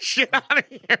 Get that shit out of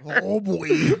here. Oh boy.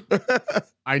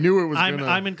 I knew it was gonna.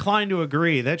 I'm inclined to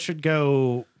agree. That should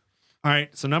go. All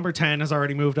right, so number 10 has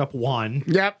already moved up 1.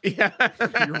 Yep. Yeah.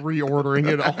 You're reordering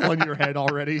it all in your head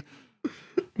already.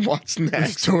 What's It's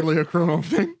next? totally a chrono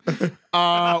thing.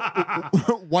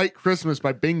 White Christmas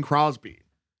by Bing Crosby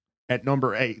at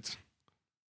number 8.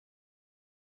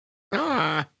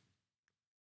 Ah.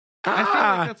 I feel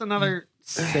like that's another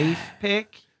safe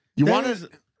pick. You That want is-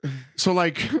 to? So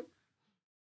like,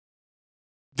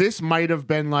 this might have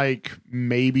been like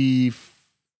maybe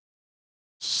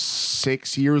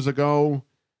 6 years ago.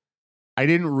 I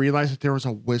didn't realize that there was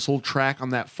a whistle track on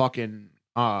that fucking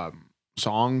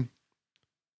song.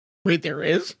 Wait, there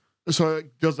is? So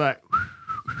it does that.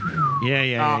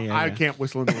 Yeah. I can't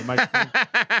whistle into a microphone.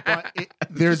 But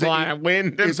there's a lot of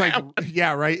wind. It's like,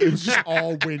 yeah, right. It was just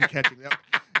all wind catching.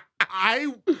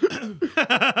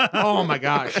 Oh my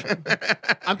gosh.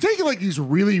 I'm taking like these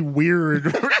really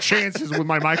weird chances with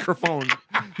my microphone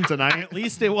tonight. At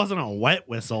least it wasn't a wet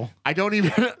whistle. I don't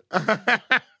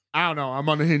know. I'm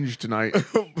unhinged tonight.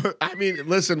 I mean,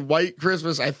 listen, White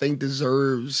Christmas, I think,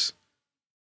 deserves.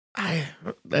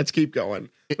 Let's keep going.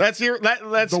 Let's hear.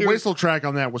 Let's the hear. whistle track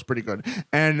on that was pretty good.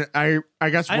 And I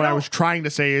guess what I was trying to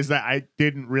say is that I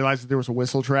didn't realize that there was a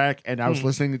whistle track, and I was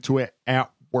listening to it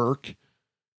at work.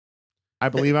 I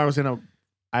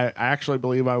actually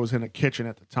believe I was in a kitchen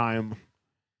at the time,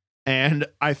 and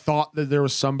I thought that there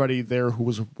was somebody there who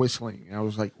was whistling. And I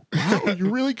was like, wow,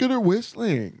 you're really good at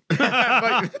whistling.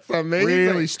 That's amazing.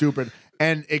 Really stupid.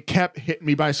 And it kept hitting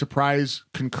me by surprise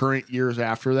concurrent years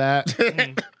after that.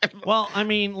 Well, I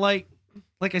mean, like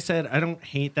I said, I don't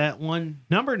hate that one.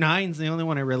 Number 9's the only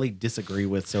one I really disagree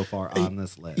with so far on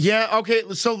this list. Yeah, okay.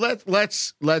 So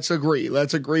let's agree.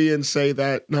 Let's agree and say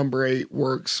that number 8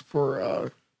 works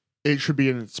for it should be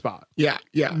in its spot. Yeah.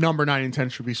 Number 9 and 10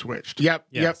 should be switched. Yep.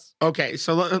 Yes. Okay,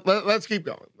 so let's keep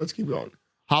going. Let's keep going.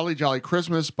 Holly Jolly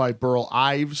Christmas by Burl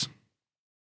Ives.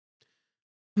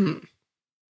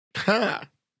 Huh.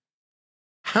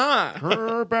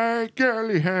 Her bad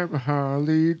girlie have a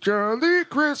holly jolly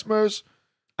Christmas.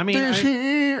 I mean, I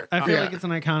feel like it's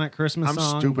an iconic Christmas I'm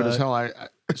song. stupid as hell.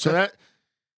 So that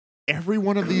every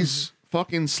one of these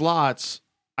fucking slots,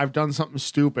 I've done something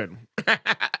stupid.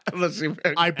 Let's see.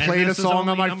 I played a song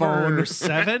on my phone.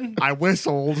 7. I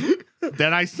whistled.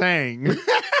 Then I sang.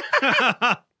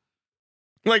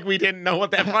 Like we didn't know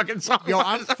what that fucking song Yo,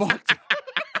 was. I'm fucked.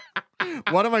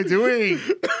 What am I doing?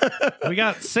 We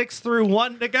got 6 through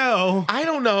 1 to go. I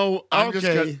don't know. I'm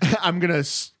gonna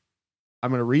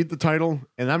read the title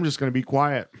and I'm just gonna be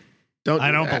quiet.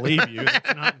 I don't believe you.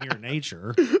 It's not in your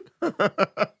nature.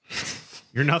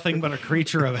 You're nothing but a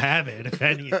creature of habit, if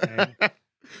anything.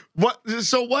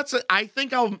 What's it? I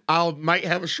think I'll might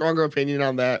have a stronger opinion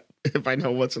on that if I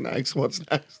know what's next.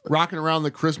 Rocking Around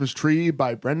the Christmas Tree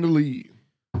by Brenda Lee.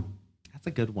 That's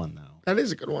a good one, though. That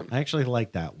is a good one. I actually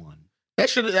like that one.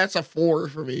 That's a 4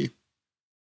 for me.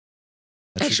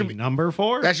 That should be number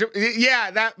 4.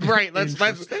 That right.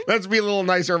 Let's be a little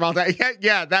nicer about that.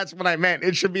 Yeah, that's what I meant.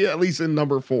 It should be at least in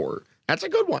number 4. That's a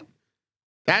good one.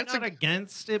 That's not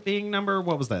against it being number.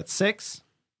 What was that? 6?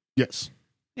 Yes.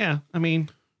 Yeah, I mean,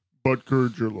 but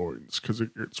gird your loins because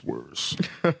it gets worse.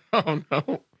 Oh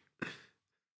no.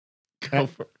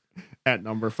 At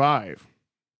number 5.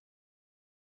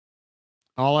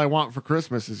 All I Want for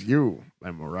Christmas Is You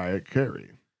by Mariah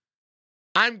Carey.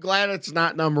 I'm glad it's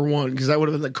not number 1 because that would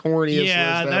have been the corniest.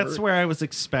 Yeah, list that's ever. where I was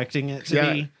expecting it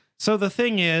to be. So the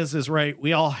thing is right,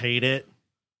 we all hate it.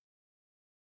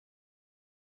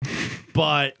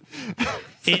 But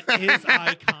it is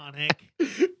iconic.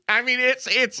 I mean, it's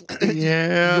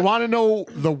yeah. You want to know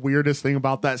the weirdest thing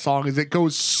about that song is it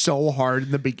goes so hard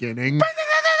in the beginning.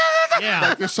 Yeah.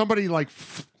 Like there's somebody like,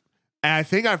 and I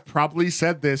think I've probably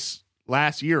said this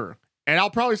last year, and I'll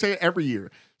probably say it every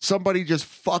year. Somebody just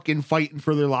fucking fighting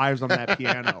for their lives on that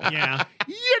piano. Yeah.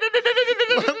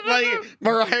 Like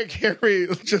Mariah Carey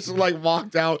just like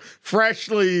walked out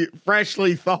freshly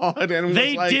thawed, and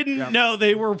they didn't know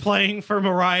they were playing for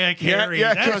Mariah Carey.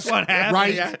 Yeah, that's what happened.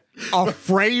 Right. Yeah.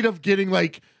 Afraid of getting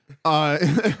like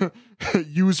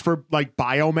used for like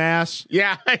biomass.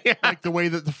 Yeah. Like the way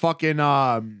that the fucking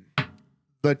the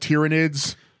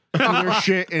Tyranids do their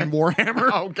shit in Warhammer.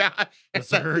 Oh gosh.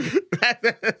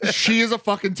 She is a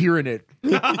fucking Tyranid.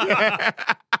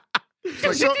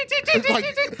 It's like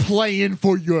playing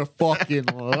for your fucking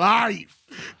life.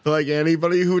 Like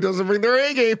anybody who doesn't bring their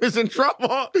A game is in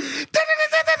trouble.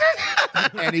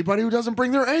 Anybody who doesn't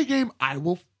bring their A game, I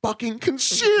will fucking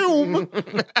consume.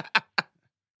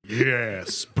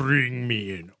 Yes, bring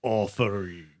me an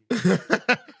offering.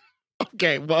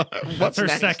 Okay, well, what's her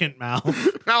next? second mouth?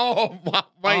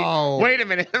 Wait a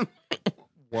minute.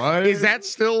 What is that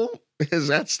still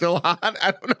hot?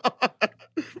 I don't know.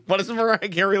 What does Mariah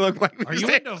Carey look like? Are you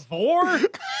into 4?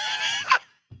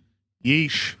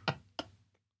 Yeesh.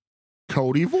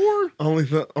 Cody Vore? Only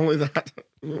that.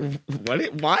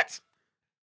 What?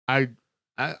 I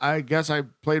guess I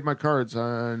played my cards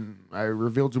and I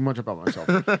revealed too much about myself.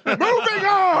 Moving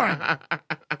on.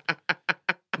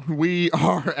 We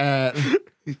are at.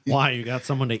 Why, you got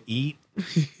someone to eat?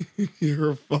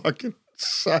 You're fucking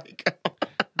Psycho.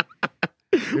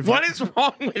 What is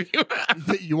wrong with you?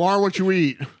 You are what you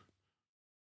eat.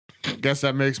 Guess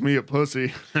that makes me a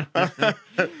pussy.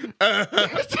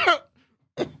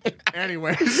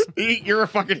 Anyways, you're a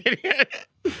fucking idiot.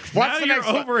 Now you're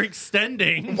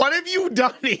overextending. What have you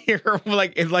done here?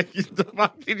 Like the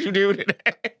fuck did you do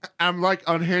today? I'm like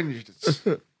unhinged.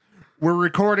 We're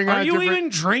recording on Are you even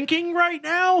drinking right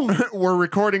now? We're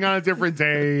recording on a different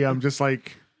day. I'm just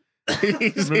like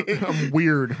I'm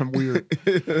weird.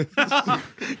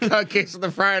 Case of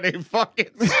the Friday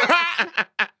fucking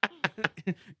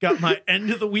got my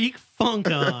end of the week funk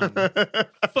on.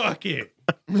 Fuck it.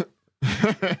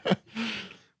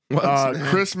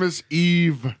 Christmas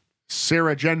Eve,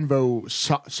 Sarajevo,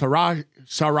 Sarajevo,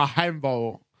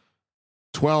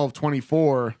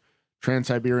 1224,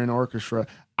 Trans-Siberian Orchestra.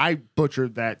 I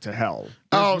butchered that to hell.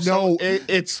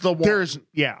 It's the one.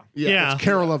 Yeah. It's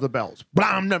Carol of the Bells.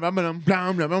 Yeah,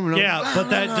 but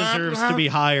that deserves to be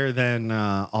higher than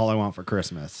All I Want for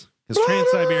Christmas. Because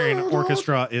Trans-Siberian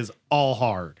Orchestra is all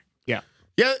hard.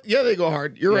 Yeah, they go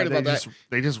hard. You're right about that.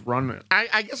 They just run it.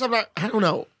 I guess I'm not. I don't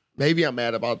know. Maybe I'm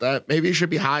mad about that. Maybe it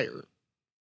should be higher.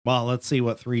 Well, let's see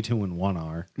what 3, 2, and 1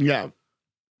 are. Yeah.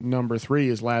 Number 3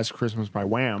 is Last Christmas by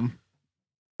Wham.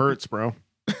 Hurts, bro.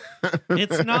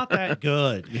 It's not that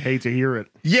good. You hate to hear it.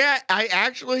 Yeah, I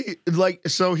actually like.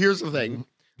 So here's the thing.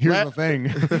 Here's the thing.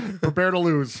 Prepare to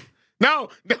lose. No,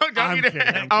 don't I'm do that.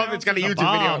 kidding. It's got a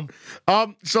YouTube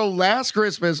video. So Last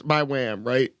Christmas by Wham,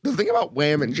 right? The thing about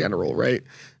Wham in general, right?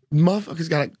 Motherfucker's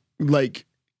got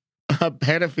a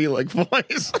pedophilic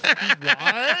voice.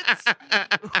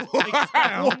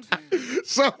 What?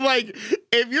 So like,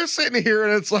 if you're sitting here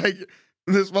and it's like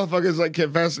this motherfucker's like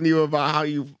confessing to you about how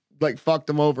you like fucked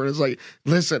him over, and it's like,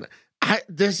 listen,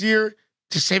 this year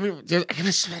to save me, I got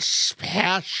a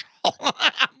special. I'm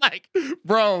like,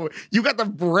 bro, you got the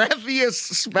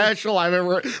breathiest special I've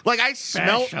ever. Like, I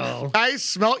smelt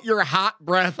your hot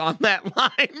breath on that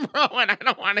line, bro, and I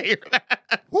don't want to hear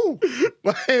that.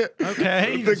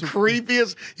 Okay. The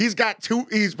creepiest.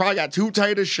 He's probably got too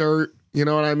tight a shirt. You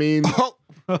know what I mean?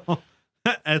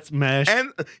 That's mesh.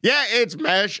 And yeah, it's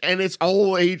mesh, and it's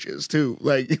all ages too.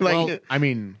 Well, I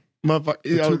mean,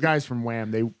 the two guys from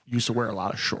Wham, they used to wear a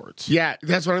lot of shorts. Yeah,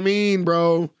 that's what I mean,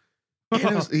 bro.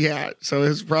 So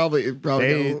it's probably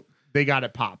they got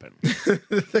it popping.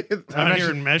 I'm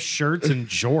hearing mesh shirts and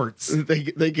jorts.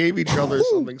 They gave each other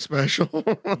something special.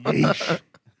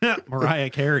 Mariah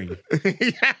Carey.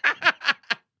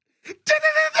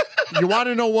 You want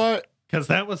to know what? Because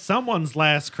that was someone's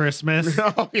last Christmas.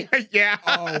 Oh yeah.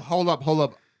 Oh, hold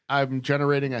up. I'm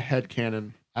generating a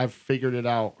headcanon. I've figured it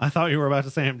out. I thought you were about to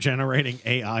say I'm generating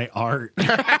AI art.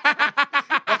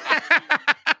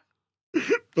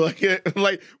 Like,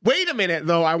 wait a minute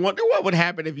though. I wonder what would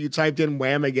happen if you typed in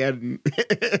Wham again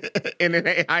in an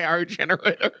AI art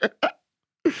generator.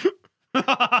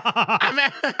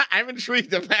 I'm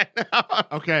intrigued of that now.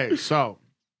 Okay, so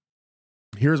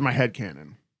here's my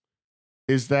headcanon.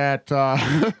 Is that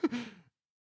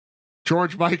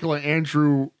George Michael and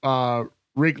Andrew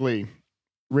Ridgely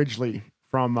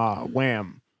from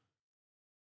Wham?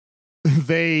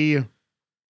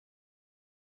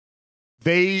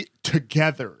 They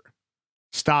together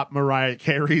stopped Mariah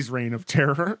Carey's reign of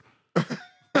terror.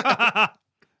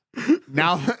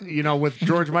 Now, with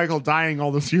George Michael dying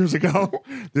all those years ago,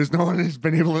 there's no one who's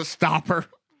been able to stop her.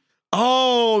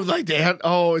 Oh, like that.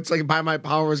 Oh, it's like by my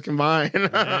powers combined.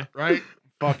 Yeah, right?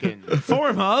 Fucking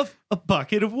form of a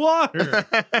bucket of water.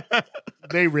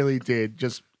 They really did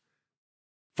just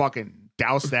fucking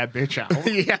douse that bitch out.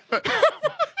 Yeah.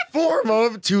 Form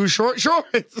of two short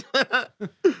shorts.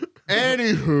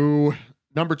 Anywho,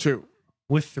 number 2.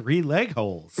 With 3 leg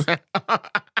holes.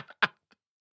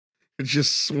 It's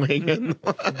just swinging.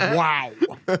 Wow.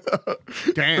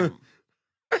 Damn.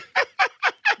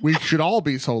 We should all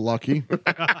be so lucky.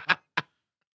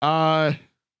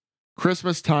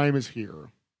 Christmas Time is Here.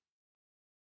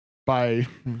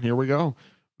 Here we go.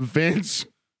 Vince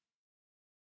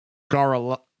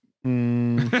Gargamel?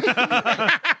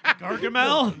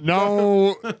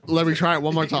 No, let me try it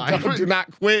one more time. Do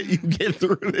not quit. You get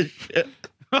through this shit.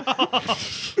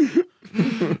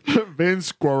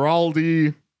 Vince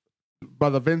Guaraldi by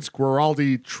the Vince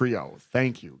Guaraldi Trio.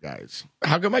 Thank you, guys.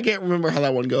 How come I can't remember how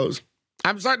that one goes?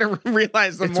 I'm starting to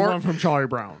realize It's one from Charlie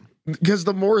Brown. Because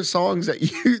the more songs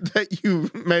that you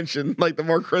mentioned, like the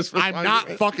more Christmas. I'm not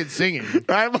fucking singing.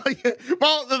 I'm like,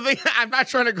 well, the thing, I'm not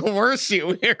trying to coerce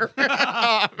you here.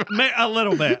 A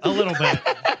little bit.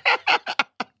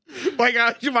 Like,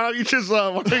 why don't you just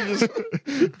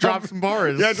Drop some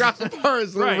bars. Yeah, drop some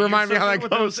bars. Right, Remind me you're how so that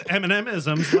good with goes. those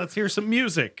Eminem-isms. Let's hear some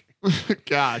music.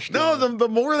 Gosh. No, the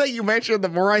more that you mention, the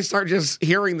more I start just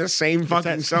hearing the same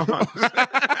fucking song.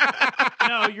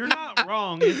 No, you're not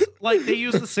wrong. It's like they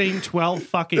use the same 12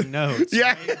 fucking notes.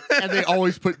 Yeah. right? And they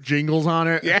always put jingles on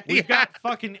it. Yeah. We've got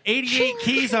fucking 88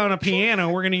 keys on a piano.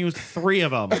 We're going to use 3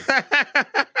 of them.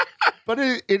 But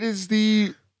it is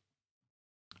it's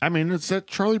that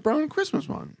Charlie Brown Christmas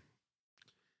one.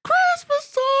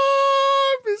 Christmas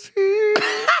time is here.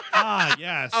 Ah,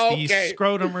 yes. Okay. The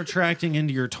scrotum retracting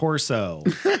into your torso.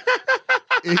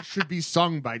 It should be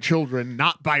sung by children,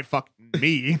 not by fucking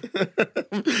me.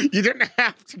 You didn't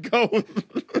have to go.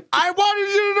 I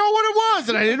wanted you to know what it was,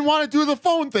 and I didn't want to do the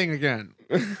phone thing again.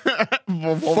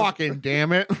 Fucking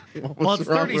damn it. Well, it's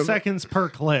 30 seconds per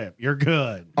clip. You're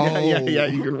good. Yeah.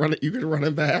 You can run it. You can run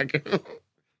it back,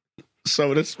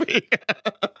 so to speak.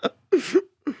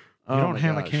 You don't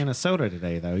have a can of soda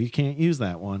today, though. You can't use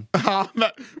that one.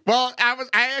 Well,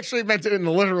 I actually meant it in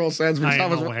the literal sense because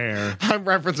I'm aware. I'm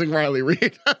referencing Riley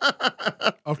Reid.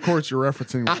 Of course, you're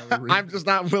referencing Riley Reid. I'm just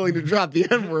not willing to drop the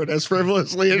N word as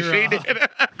frivolously as she did.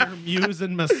 Your muse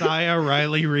and messiah,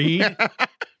 Riley Reid.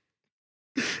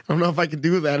 I don't know if I can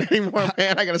do that anymore,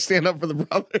 man. I got to stand up for the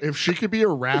brother. If she could be a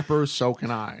rapper, so can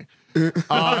I.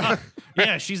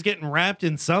 Yeah, she's getting wrapped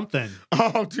in something.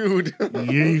 Oh, dude.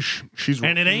 Yeesh. She's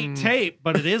And it ain't tape,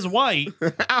 but it is white.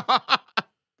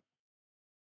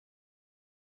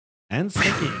 And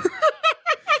sticky.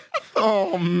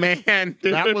 Oh, man.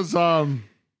 Dude. That was Well,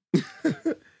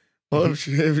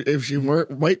 if she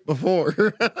weren't white before.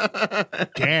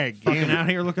 gag. Fucking out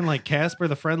here looking like Casper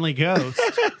the Friendly Ghost.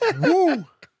 Woo.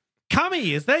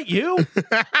 Cummy, is that you?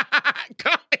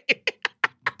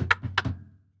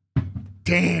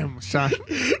 Damn, son.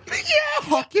 Yeah.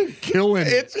 Fucking killing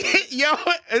it. It's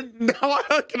and now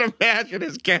I can imagine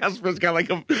his Casper's got like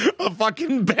a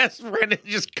fucking best friend and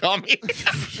just coming.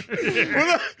 what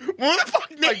the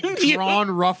fuck Like named you?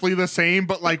 drawn roughly the same,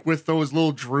 but like with those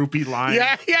little droopy lines.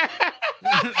 Yeah.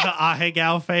 The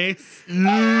Ahegao face.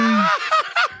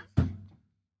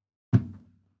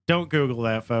 Don't Google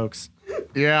that, folks.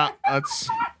 Yeah, let's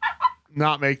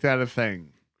not make that a thing.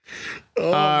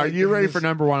 Oh, Are my you ready goodness. for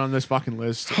number 1 on this fucking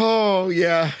list? Oh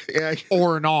yeah.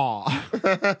 Or nah?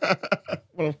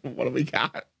 What do we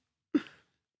got?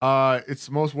 It's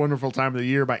the Most Wonderful Time of the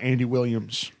Year by Andy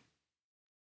Williams.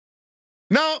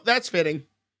 No, that's fitting.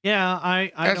 Yeah,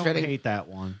 I That's don't fitting. hate that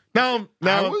one. No.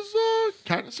 I was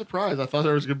kind of surprised. I thought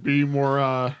there was going to be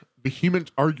more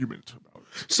vehement argument about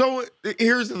it. So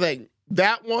here's the thing.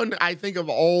 That one, I think of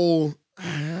all.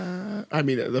 I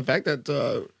mean, the fact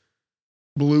that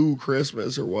Blue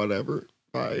Christmas or whatever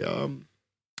by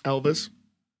Elvis.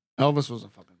 Elvis was a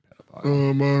fucking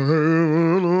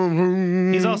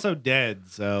pedophile. He's also dead,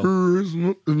 so.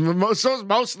 So is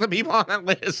most of the people on that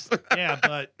list. Yeah,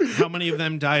 but how many of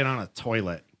them died on a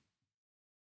toilet?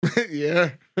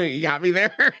 Yeah, you got me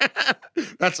there.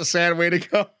 That's a sad way to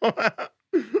go.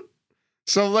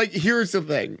 So, like, here's the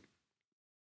thing.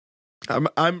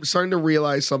 I'm starting to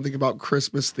realize something about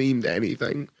Christmas themed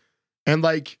anything, and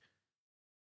like,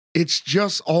 it's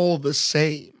just all the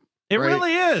same. It right?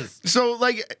 really is. So,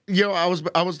 like, I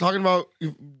was talking about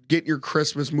get your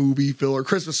Christmas movie fill or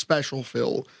Christmas special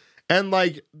fill, and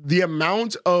like the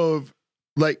amount of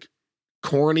like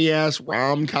corny ass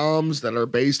rom-coms that are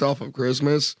based off of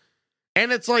Christmas,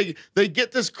 and it's like they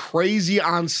get this crazy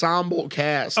ensemble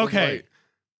cast. of, Okay. like,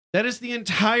 That is the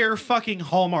entire fucking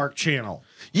Hallmark Channel.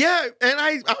 yeah, and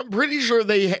I'm pretty sure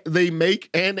they make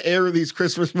and air these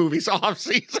Christmas movies off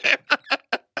season.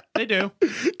 They do.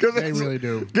 Because They really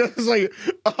do. it's like,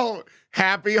 oh,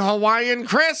 happy Hawaiian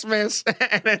Christmas,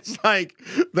 and it's like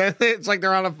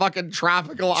they're on a fucking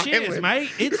tropical Cheers, island. mate.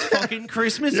 It's fucking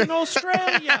Christmas in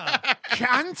Australia.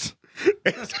 Cunt.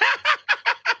 It's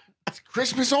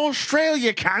Christmas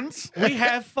Australia, cunt. We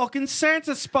have fucking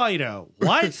Santa Spider.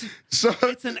 What? So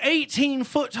It's an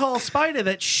 18-foot tall spider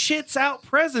that shits out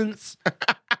presents,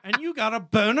 and you gotta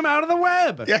burn them out of the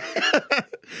web yeah,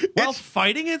 while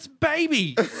fighting its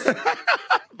baby.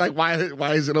 like why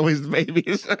is it always the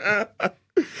babies?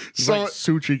 So Like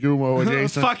Tsuchigumo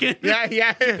adjacent. Fucking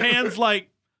yeah. Japan's like,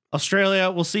 Australia,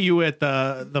 we'll see you at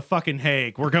the fucking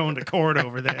Hague. We're going to court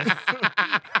over this.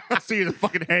 I'll see you in the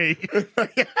fucking hay.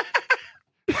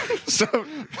 So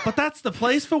But that's the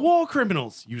place for war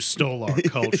criminals. You stole our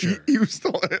culture. you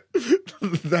stole it.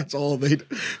 That's all they do.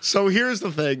 So here's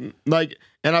the thing, like,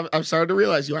 and I'm starting to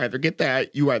realize you either get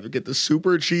the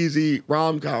super cheesy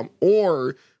rom-com,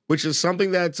 or which is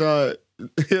something that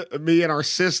me and our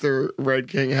sister Red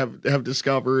King have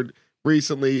discovered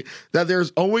recently that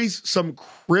there's always some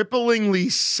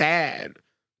cripplingly sad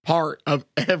part of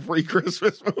every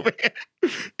Christmas movie.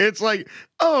 It's like,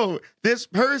 oh, this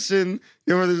person,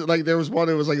 there was one,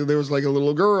 it was like, there was like a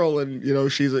little girl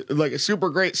and, she's like a super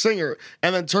great singer.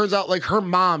 And then turns out like her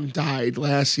mom died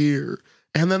last year.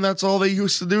 And then that's all they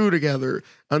used to do together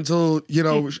until,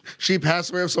 she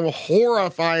passed away of some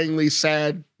horrifyingly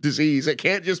sad disease. It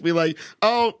can't just be like,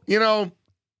 oh,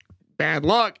 bad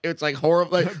luck. It's like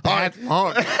horrible. Like, Bad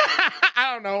luck.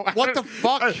 I don't know. What the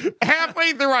fuck?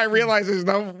 Halfway through, I realize there's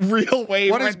no real way.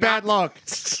 What is bad luck?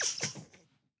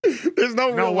 There's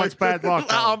no real what's way. bad luck?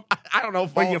 I don't know.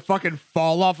 When you fucking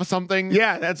fall off of something?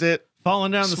 Yeah, that's it.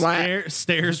 Falling down Splat. the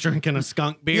stairs drinking a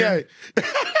skunk beer. Yeah.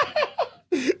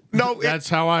 No, That's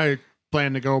how I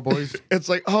plan to go, boys. it's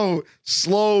like, oh,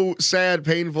 slow, sad,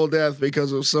 painful death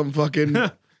because of some fucking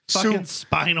Fucking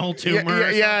spinal tumor.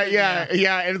 Yeah.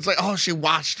 And it's like, oh, she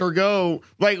watched her go.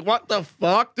 Like, what the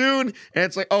fuck, dude? And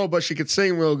it's like, oh, but she could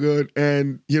sing real good.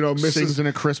 And, Sings in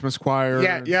a Christmas choir.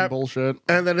 Yeah, and yeah. some bullshit.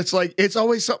 And then it's like, it's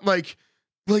always something like,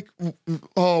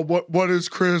 oh, what is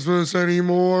Christmas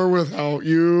anymore without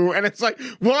you? And it's like,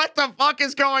 what the fuck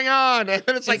is going on? And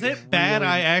then it's like, is it bad?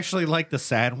 I actually like the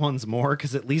sad ones more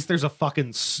because at least there's a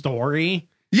fucking story.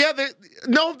 yeah,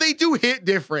 they do hit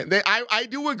different. I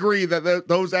do agree that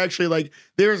those actually, like,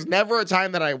 there's never a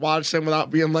time that I watch them without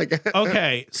being like,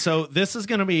 Okay, so this is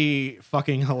gonna be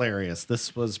fucking hilarious.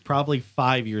 This was probably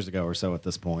 5 years ago or so at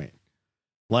this point.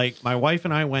 Like, my wife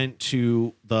and I went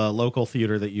to the local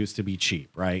theater that used to be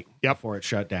cheap, right? Yep. Before it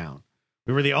shut down.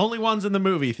 We were the only ones in the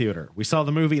movie theater. We saw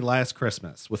the movie Last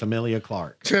Christmas with Emilia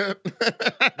Clarke.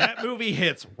 That movie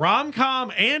hits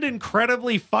rom-com and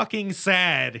incredibly fucking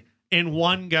sad in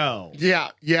one go.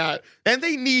 yeah. And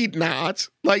they need not.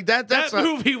 Like, that's That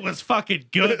movie was fucking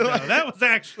good, though. That was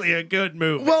actually a good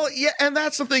movie. Well, yeah, and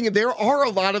that's the thing. There are a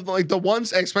lot of, like, the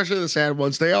ones, especially the sad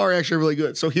ones, they are actually really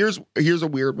good. So here's a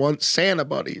weird one. Santa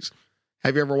Buddies.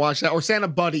 Have you ever watched that? Or Santa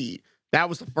Buddy. That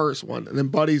was the first one, and then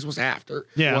Buddies was after.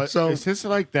 Yeah. What, So is this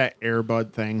like that Air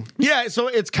Bud thing? yeah, so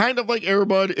it's kind of like Air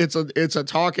Bud. It's a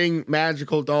talking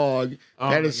magical dog that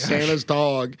my is gosh. Santa's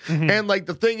dog. And like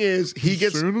the thing is, he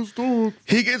Santa's dog.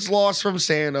 gets lost from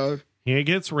Santa. He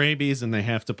gets rabies and they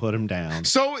have to put him down.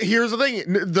 So here's the thing: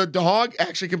 the dog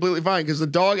actually completely fine because the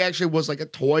dog actually was like a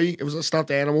toy. It was a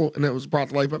stuffed animal, and it was brought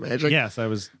to life by magic. Yes, I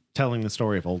was telling the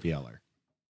story of Old Yeller.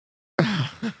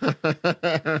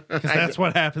 Because that's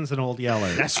what happens in Old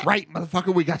Yeller. That's right,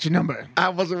 motherfucker. We got your number. I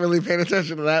wasn't really paying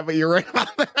attention to that, but you're right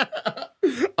about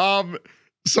that.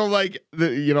 So like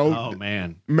Oh,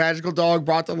 man. magical dog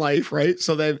brought to life, right?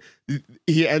 So then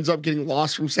he ends up getting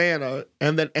lost from Santa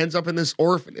and then ends up in this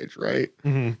orphanage, right?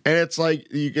 Mhm. And it's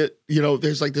like you get,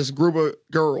 there's like this group of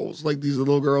girls, like these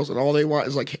little girls, and all they want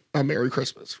is like a Merry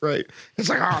Christmas, right? It's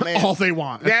like, oh man. All they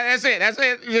want. Yeah, that's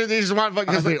it. They just want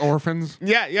Are they orphans?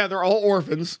 yeah, they're all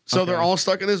orphans. So Okay. they're all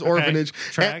stuck in this orphanage.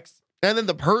 Tracks. And then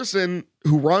the person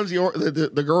who runs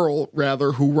the girl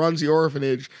rather who runs the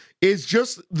orphanage is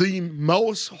just the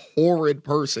most horrid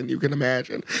person you can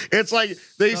imagine. It's like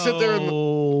they sit there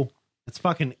and It's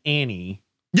fucking Annie.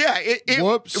 yeah,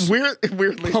 Whoops.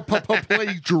 weirdly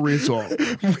Plagiarism.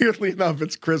 weirdly enough,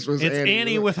 it's Christmas. It's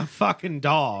Annie with a fucking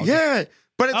dog. yeah,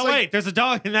 but it's Oh, like wait, there's a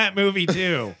dog in that movie,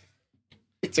 too.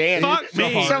 it's Annie. Fuck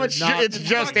me. So it's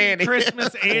just Fucking Annie.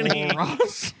 Christmas Annie.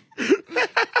 Ross.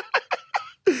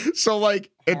 So like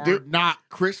Not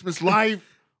Christmas life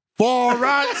for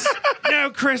us. No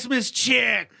Christmas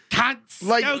cheer. Cunts.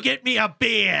 Like- Go get me a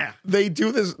beer. they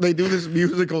do this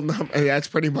musical number, and that's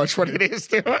pretty much what it is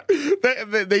too.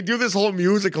 They do this whole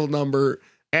musical number,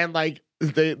 and like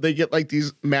they get like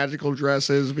these magical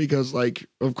dresses because like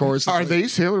of course Are it's, they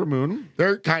Sailor Moon?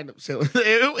 they're kind of Sailor.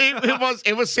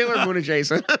 It was Sailor Moon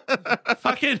adjacent.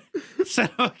 Fucking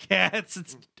set of cats.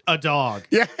 It's a dog.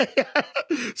 Yeah.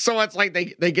 So it's like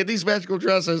they get these magical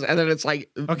dresses, and then it's like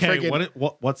Okay, friggin-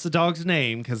 what's the dog's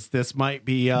name? Because this might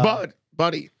be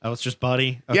Buddy. Oh, it's just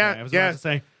Buddy. Okay, Yeah, I was yeah. about to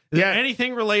say. Is there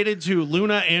anything related to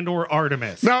Luna and or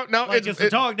Artemis? No, Like it's a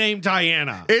dog named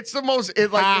Diana It's the most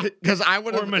because I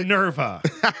would or have Minerva.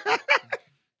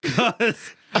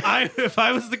 Because if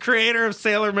I was the creator of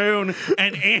Sailor Moon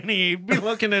and Annie, be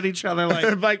looking at each other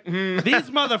like, like these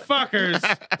motherfuckers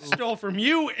stole from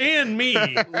you and me.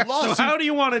 So how do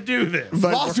you want to do this?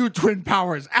 Lawsuit twin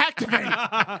powers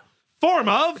activate. Form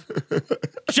of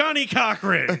Johnny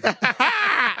Cochran.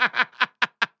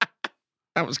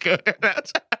 that was good.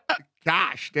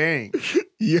 Gosh dang.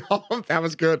 Yo, that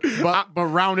was good. But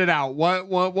round it out.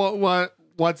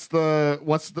 What's the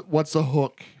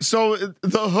hook? So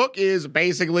the hook is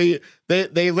basically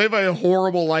they live a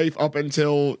horrible life up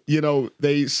until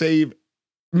they save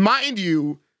mind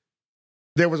you,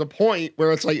 there was a point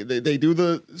where it's like they do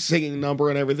the singing number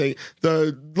and everything.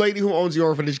 The lady who owns the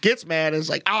orphanage gets mad and is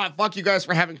like, "Oh, fuck you guys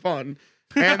for having fun,"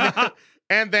 and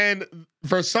and then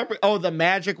for some the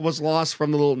magic was lost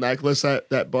from the little necklace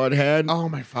that Bud had. Oh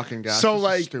my fucking god! So this is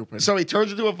like, stupid. so he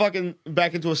turns into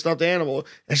back into a stuffed animal,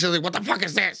 and she's like, "What the fuck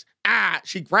is this?"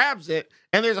 She grabs it,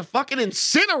 and there's a fucking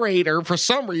incinerator for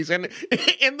some reason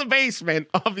in the basement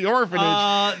of the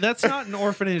orphanage. That's not an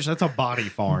orphanage. That's a body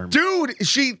farm. Dude,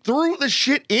 she threw the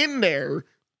shit in there.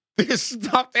 This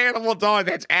stuffed animal dog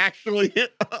that's actually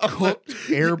Cooked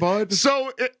Airbud.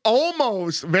 So it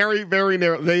almost very, very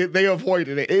narrow. They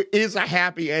avoided it. It is a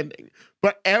happy ending,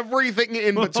 but everything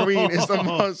in between is the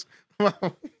most.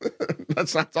 Well,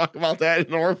 let's not talk about that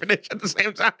in an orphanage at the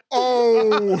same time.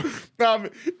 Oh,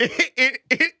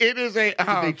 it is a.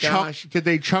 Oh, gosh. Did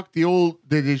they chuck the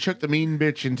mean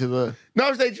bitch into the?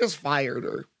 No, they just fired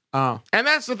her. Oh, And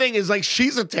that's the thing is like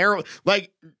she's a terrible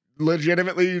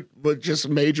legitimately just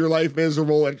made your life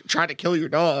miserable and tried to kill your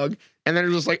dog, and then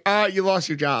you're just like, you lost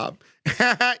your job.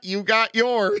 You got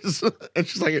yours. And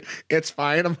she's like, it's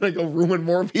fine. I'm gonna go ruin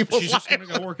more people's She's lives. just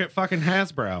gonna go work at fucking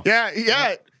Hasbro.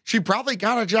 Yeah. She probably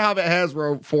got a job at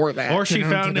Hasbro for that. Or she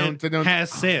found it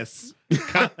has sis.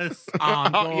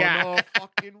 I'm gonna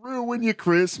fucking ruin your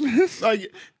Christmas.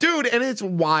 Like, dude, and it's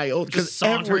wild Just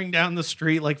sauntering down the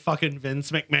street like fucking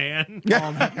Vince McMahon. Yeah.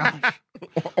 Oh my gosh.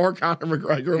 or Conor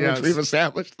McGregor, Yes. which we've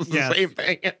established is the same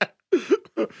thing.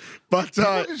 But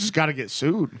You just got to get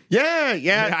sued.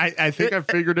 yeah. I think I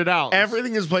figured it out.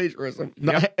 Everything is plagiarism.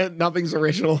 Nothing's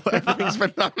original. Everything's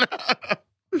been done.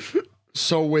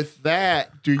 So with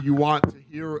that, do you want to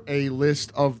hear a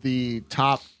list of the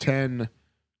top 10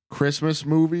 Christmas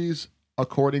movies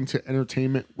according to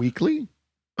Entertainment Weekly?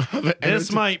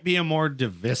 This might be a more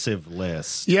divisive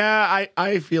list. Yeah,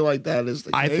 I feel like that is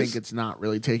the case. I think it's not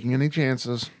really taking any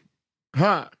chances.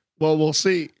 Well, we'll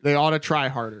see. They ought to try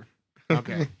harder.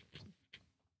 Okay.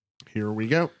 Here we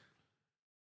go.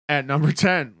 At number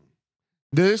 10.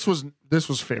 This was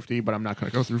 50, but I'm not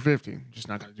going to go through 50. I'm just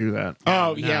not going to do that.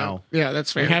 Oh, No. yeah,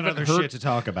 that's fair. We have other shit to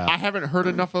talk about. I haven't heard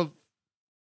enough of.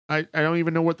 I don't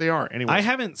even know what they are. Anyway, I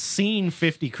haven't seen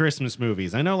 50 Christmas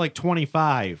movies. I know like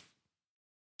 25.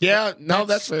 Yeah, no,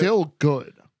 that's fair. still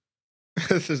good.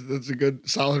 That's a good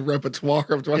solid repertoire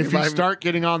of 25. If you start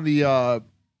getting on the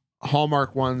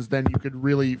Hallmark ones, then you could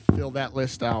really fill that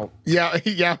list out.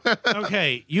 Yeah.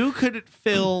 Okay, you could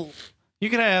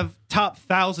have top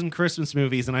 1,000 Christmas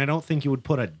movies, and I don't think you would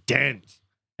put a dent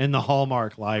in the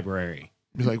Hallmark library.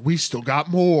 Be like, we still got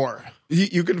more.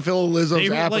 You can fill Lizzo's They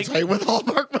were appetite with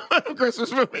Hallmark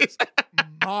Christmas movies.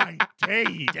 My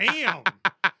day, Damn!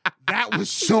 that was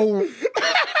so.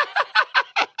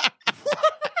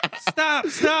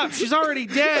 Stop! She's already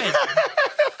dead.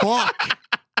 Fuck.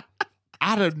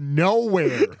 Out of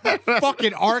nowhere.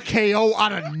 Fucking RKO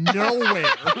out of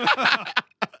nowhere.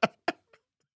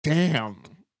 Damn.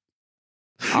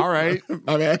 All right.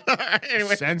 My bad.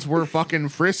 Anyway. Since we're fucking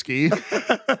frisky.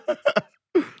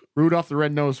 Rudolph the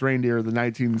Red-Nosed Reindeer, the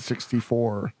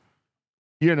 1964.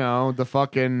 You know, the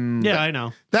fucking... Yeah, I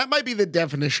know. That might be the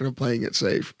definition of playing it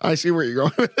safe. I see where you're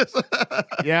going with this.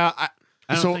 Yeah.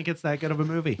 I don't think it's that good of a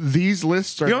movie. These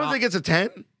lists are You don't think it's a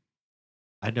 10?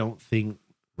 I don't think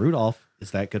Rudolph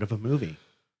is that good of a movie.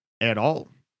 at all.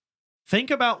 Think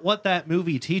about what that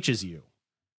movie teaches you.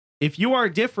 If you are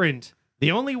different,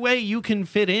 the only way you can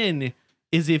fit in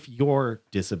is if your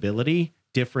disability,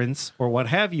 difference, or what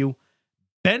have you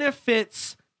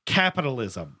benefits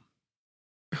capitalism.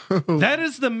 That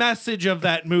is the message of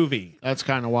that movie. That's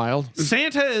kind of wild.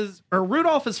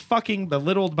 Rudolph is fucking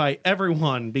belittled by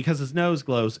everyone because his nose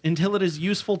glows until it is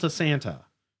useful to Santa.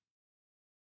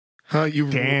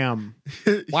 Damn.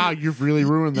 Wow, you've really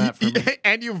ruined that for me.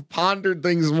 And you've pondered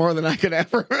things more than I could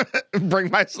ever bring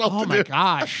myself to do. Oh my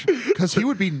gosh. Because he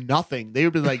would be nothing. They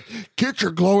would be like, get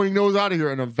your glowing nose out of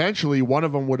here. And eventually one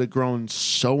of them would have grown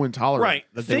so intolerant. Right.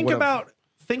 That they would have...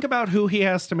 Think about who he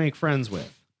has to make friends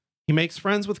with. He makes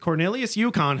friends with Cornelius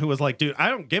Yukon, who was like, dude, I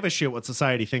don't give a shit what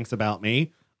society thinks about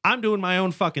me. I'm doing my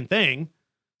own fucking thing.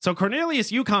 So Cornelius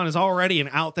Yukon is already an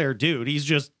out there dude. He's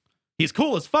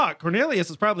cool as fuck. Cornelius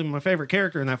is probably my favorite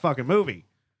character in that fucking movie.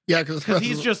 Yeah, because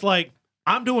he's just like,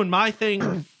 I'm doing my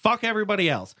thing. Fuck everybody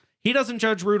else. He doesn't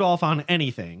judge Rudolph on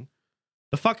anything.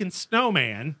 The fucking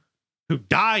snowman, who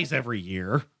dies every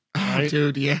year. Right?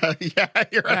 Dude, yeah,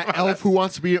 you're right. That elf who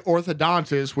wants to be an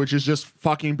orthodontist, which is just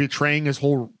fucking betraying his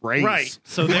whole race. Right.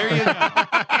 So there you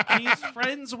go. He's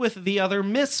friends with the other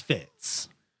misfits.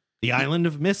 The island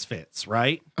of misfits,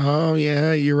 right? Oh,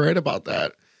 yeah, you're right about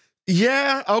that.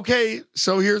 Yeah. Okay.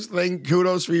 So here's the thing.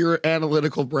 Kudos for your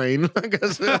analytical brain,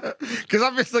 because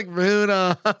I'm just like, man,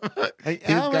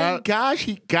 Oh my gosh,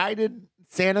 he guided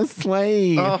Santa's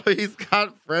sleigh. oh, he's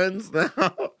got friends now.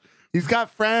 He's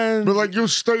got friends. But like, you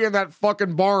stay in that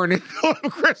fucking barn until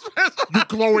Christmas. You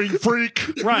glowing freak.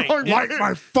 Right. Light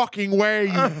my fucking way.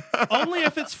 Only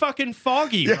if it's fucking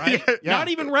foggy, right? yeah. Not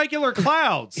even regular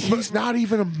clouds. He's not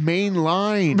even a main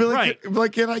line. Be like, Right.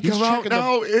 like, can I He's come out checking the-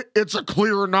 now? It's a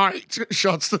clear night.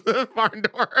 Shuts the barn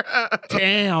door.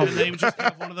 Damn. And they just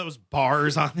have one of those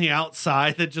bars on the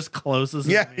outside that just closes.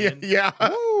 Yeah, them yeah, in. yeah.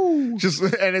 Woo. Just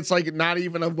and it's like not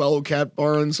even a well-kept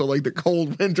barn, so like the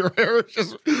cold winter air is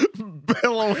just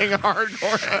billowing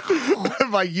hardcore.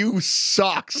 I'm like, you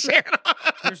suck, Santa.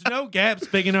 There's no gaps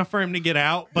big enough for him to get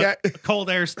out, but Yeah. the cold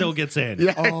air still gets in.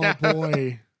 Yeah. Oh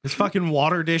boy. His fucking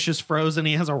water dish is frozen.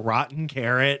 He has a rotten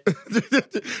carrot.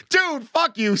 Dude,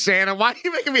 fuck you, Santa. Why are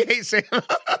you making me hate Santa?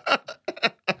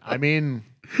 I mean,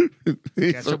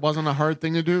 guess it wasn't a hard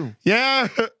thing to do. Yeah.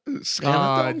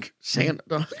 Santa dunk. Santa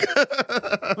dunk.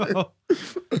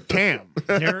 Damn.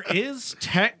 There is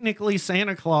technically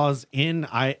Santa Claus in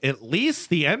at least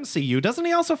the MCU. Doesn't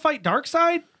he also fight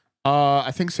Darkseid?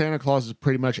 I think Santa Claus is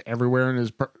pretty much everywhere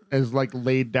and is like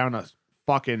laid down a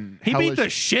fucking. He beat the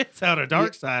hellish- shits out of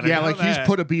Darkseid. Yeah, like he's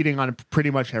put a beating on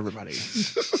pretty much everybody.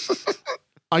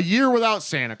 A Year Without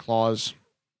Santa Claus,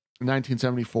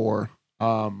 1974.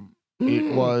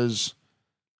 It was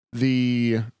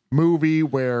the movie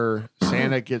where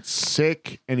Santa gets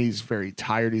sick and he's very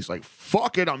tired. He's like,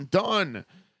 "Fuck it, I'm done."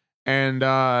 And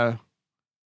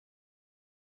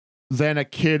then a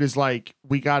kid is like,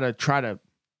 "We gotta try to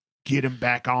get him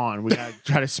back on. We gotta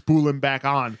try to spool him back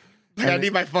on." I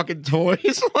need my fucking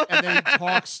toys. And then he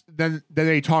talks. Then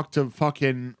they talk to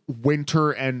fucking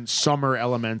winter and summer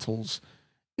elementals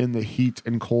in the heat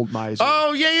and cold miser.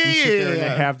 Oh yeah, They sit there and they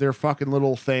yeah. have their fucking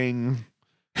little thing.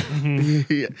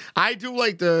 Yeah. I do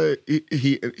like the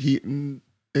he.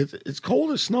 It's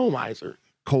cold as snow miser.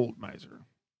 Cold miser.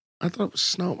 I thought it was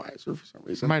snow miser for some It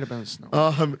reason. might have been snow.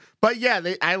 But yeah,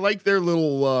 I like their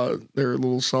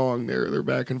little song there. They're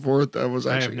back and forth. That was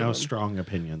I actually have no good. strong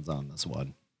opinions on this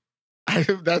one.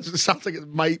 That sounds like it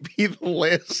might be the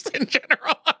list in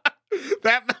general.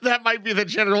 that might be the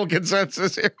general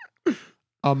consensus here.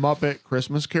 A Muppet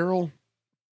Christmas Carol.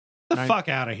 The Nine- fuck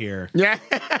out of here. Yeah.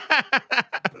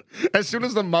 As soon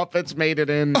as the Muppets made it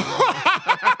in,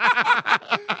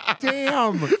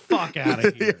 Damn. Fuck out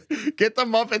of here. get the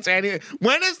Muppets.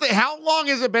 How long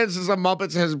has it been since the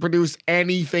Muppets has produced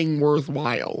anything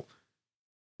worthwhile?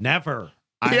 Never.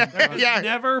 Yeah, There's yeah.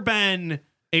 never been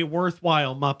a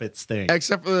worthwhile Muppets thing.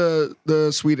 Except for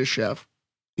the Swedish Chef.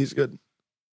 He's good.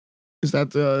 Is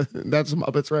that that's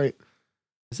Muppets, right?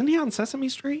 Isn't he on Sesame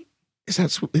Street? Is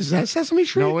that Sesame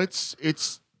Street? No, it's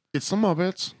the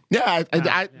Muppets. Yeah,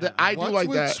 I do What's like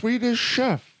with that. Swedish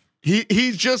Chef?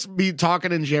 He's just be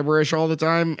talking in gibberish all the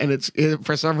time, and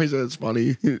for some reason it's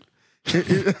funny. You're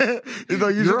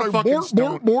a fucking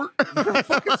stoner. Mort. You're a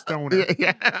fucking stoner.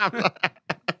 Yeah.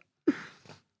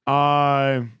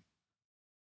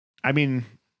 I mean,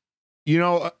 you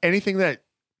know, anything that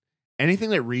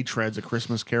retreads A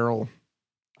Christmas Carol,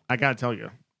 I gotta tell you,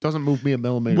 doesn't move me a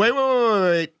millimeter.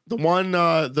 Wait. The one,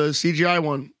 the CGI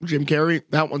one, Jim Carrey,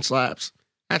 that one slaps.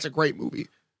 That's a great movie.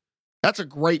 That's a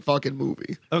great fucking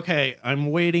movie. Okay,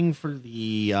 I'm waiting for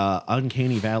the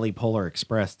Uncanny Valley Polar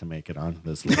Express to make it on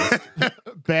this list.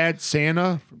 Bad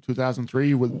Santa from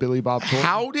 2003 with Billy Bob Thornton.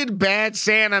 How did Bad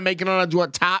Santa make it onto a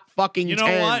top fucking You know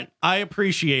 10? what? I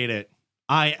appreciate it.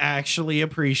 I actually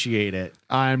appreciate it.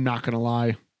 I'm not gonna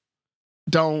lie.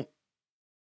 Don't.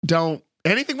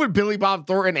 Anything with Billy Bob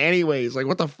Thornton anyways. Like,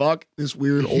 what the fuck? This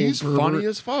weird He's old funny pervert.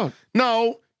 as fuck.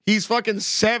 No, he's fucking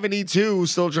 72,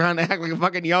 still trying to act like a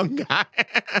fucking young guy.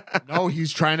 No,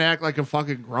 he's trying to act like a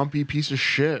fucking grumpy piece of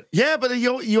shit. Yeah, but he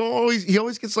always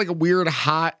gets like a weird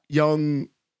hot young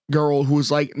girl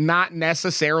who's like not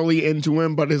necessarily into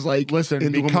him, but is like Listen,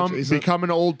 into him adjacent. become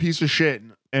an old piece of shit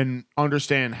and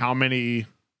understand how many.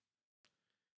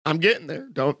 I'm getting there.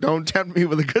 Don't tempt me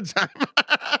with a good time.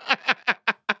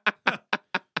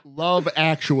 Love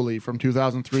Actually from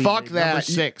 2003. Fuck number that.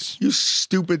 6. You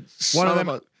stupid One son of of them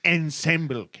a.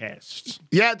 ensemble casts.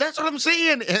 Yeah, that's what I'm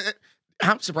saying.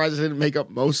 I'm surprised I didn't make up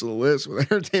most of the list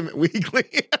with Entertainment Weekly.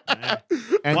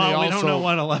 And Well, we don't know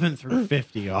what 11 through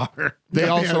 50 are. They Yeah,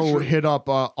 also sure. hit up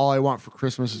All I Want for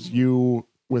Christmas Is You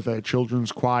with a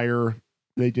children's choir.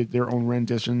 They did their own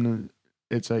rendition. And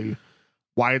it's a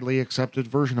widely accepted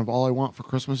version of All I Want for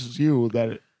Christmas Is You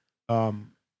that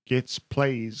gets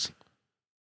plays.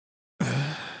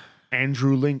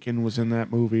 Andrew Lincoln was in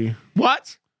that movie.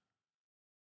 What?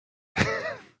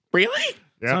 Really?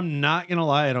 So I'm not gonna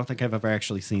lie, I don't think I've ever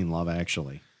actually seen Love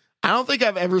Actually. I don't think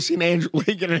I've ever seen Andrew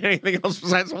Lincoln in anything else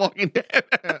besides Walking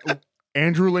Dead.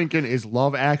 Andrew Lincoln is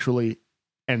Love Actually,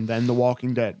 and then The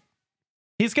Walking Dead.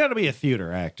 He's got to be a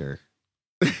theater actor.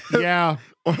 Yeah.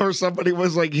 Or somebody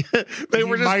was like, they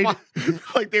were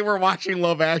just like they were watching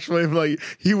Love Actually. Like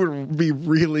he would be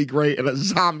really great in a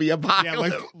zombie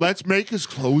apocalypse. Yeah, let's make his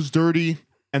clothes dirty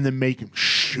and then make him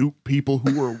shoot people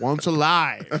who were once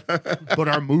alive but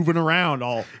are moving around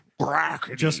all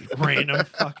brackety. Just random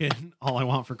fucking All I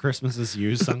Want for Christmas Is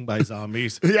You sung by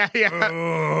zombies. Yeah.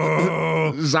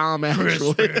 Zom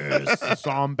actually.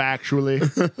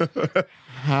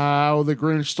 How the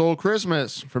Grinch Stole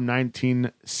Christmas from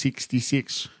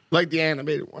 1966. Like the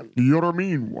animated one. You're a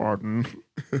mean one.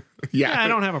 Yeah, I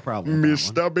don't have a problem with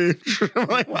Mr. Bitch.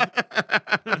 Like,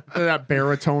 that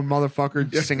baritone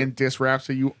motherfucker singing diss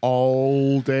raps at you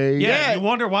all day. Yeah, you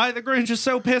wonder why the Grinch is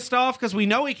so pissed off? Because we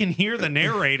know he can hear the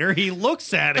narrator. He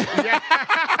looks at it.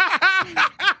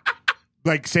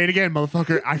 Like, say it again,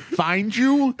 motherfucker. I find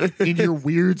you in your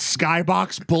weird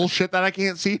skybox bullshit that I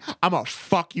can't see. I'm gonna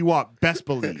fuck you up. Best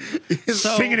believe.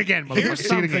 So, sing it again, motherfucker. Here's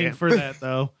Sing it something again. for that,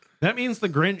 though. That means the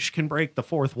Grinch can break the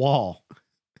fourth wall.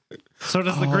 So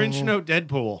does the Grinch know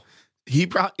Deadpool? he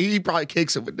probably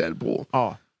kicks it with Deadpool.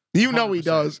 Oh, You know 100%. He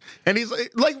does, and he's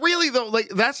like really though. Like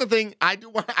that's the thing. I do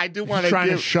want to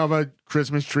trying to shove a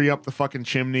Christmas tree up the fucking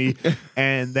chimney,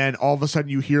 and then all of a sudden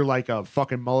you hear like a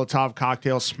fucking Molotov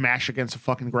cocktail smash against the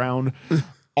fucking ground.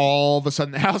 All of a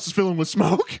sudden the house is filling with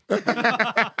smoke.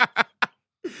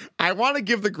 I want to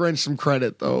give the Grinch some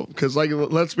credit though, because like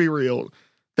let's be real,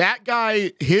 that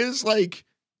guy, his like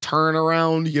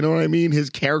turnaround, you know what I mean? His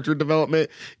character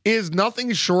development is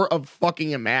nothing short of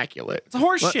fucking immaculate. It's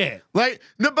horse shit. Like,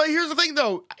 no, but here's the thing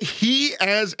though. He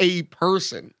as a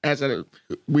person, as a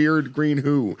weird green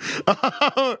who,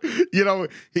 you know,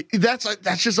 that's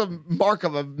just a mark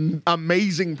of an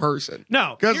amazing person.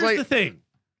 No, here's like, the thing.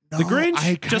 The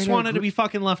Grinch just wanted to be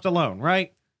fucking left alone,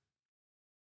 right?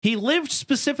 He lived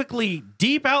specifically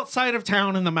deep outside of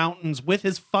town in the mountains with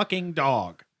his fucking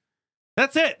dog.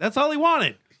 That's it. That's all he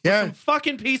wanted. Yeah. Some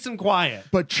fucking peace and quiet.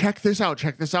 But check this out.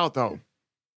 Check this out, though.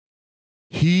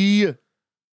 He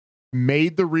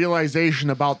made the realization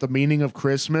about the meaning of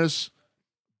Christmas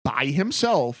by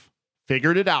himself,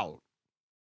 figured it out,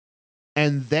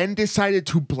 and then decided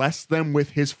to bless them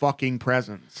with his fucking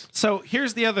presence. So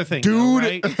here's the other thing, Dude, though,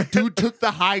 right? Dude took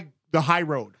the high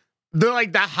road. They're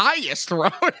like the highest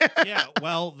road. Yeah,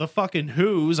 well, the fucking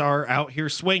Who's are out here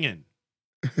swinging.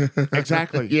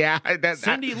 Exactly. Yeah.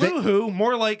 Cindy Lou Who,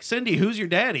 more like Cindy, who's your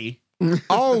daddy?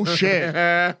 Oh, shit.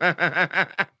 Arguably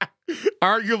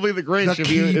the Grinch. The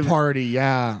key party,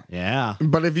 yeah. Yeah.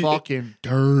 But if you fucking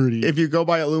dirty. If you go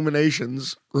by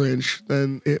Illuminations Grinch,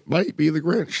 then it might be the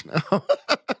Grinch now.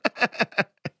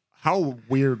 How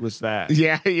weird was that?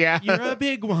 Yeah. You're a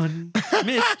big one,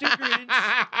 Mr. Grinch.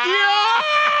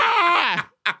 Yeah!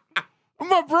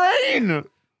 My brain!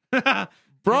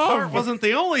 Bro, Bro, heart wasn't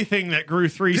the only thing that grew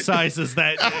 3 sizes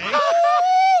that day.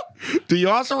 Do you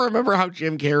also remember how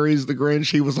Jim Carrey's the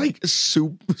Grinch? He was like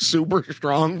super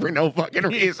strong for no fucking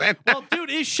reason. Well, dude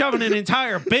is shoving an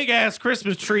entire big ass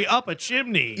Christmas tree up a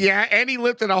chimney. Yeah, and he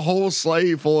lifted a whole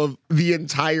sleigh full of the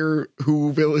entire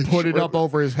Who village. Put it up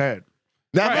over his head.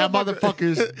 That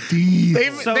motherfucker's deep.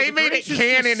 They made it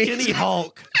canon. Skinny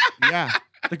Hulk. Yeah.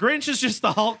 The Grinch is just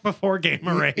the Hulk before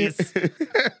gamma rays.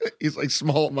 He's like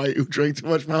small mate who drank too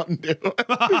much Mountain Dew.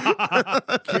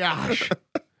 Gosh.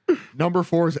 Number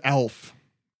 4 is Elf,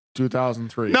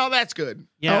 2003. No, that's good.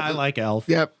 Yeah, Elf I like Elf.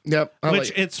 Yep.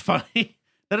 Which it's funny.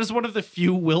 That is one of the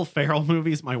few Will Ferrell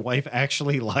movies my wife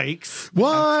actually likes.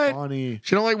 What? That's funny.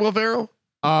 She don't like Will Ferrell?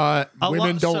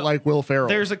 Women don't like Will Ferrell.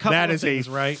 There's a couple that of is things,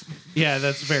 right? Yeah,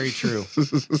 that's very true.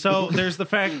 So there's the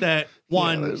fact that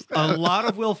a lot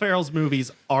of Will Ferrell's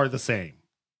movies are the same.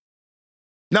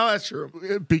 No, that's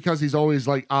true. Because he's always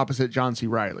like opposite John C.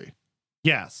 Reilly.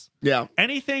 Yes. Yeah.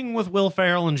 Anything with Will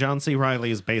Ferrell and John C.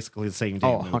 Reilly is basically the same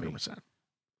damn movie. 100%.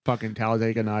 Fucking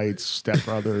Talladega Nights, Step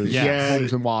Brothers, Yes.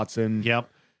 Holmes and Watson. Yep.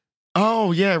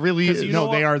 Oh, yeah, really is. You know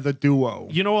No, they are the duo.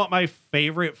 You know what my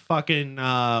favorite fucking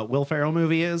Will Ferrell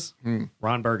movie is? Hmm.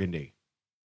 Ron Burgundy.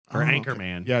 Or Okay.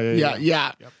 Anchorman. Yeah.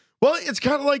 Yeah. Yep. Well, it's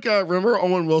kind of like remember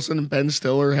Owen Wilson and Ben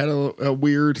Stiller had a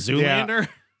weird Zoolander?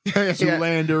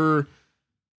 Zoolander,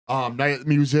 Night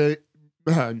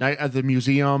at the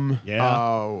Museum. Yeah.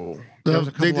 Oh, there was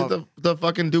a They couple did the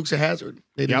fucking Dukes of Hazzard.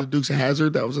 They did Yep. the Dukes of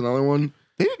Hazzard. That was another one.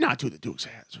 They did not do the Dukes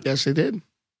of Hazzard. Yes, they did.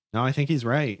 No, I think he's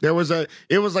right. It was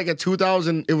like a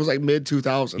 2000. It was like mid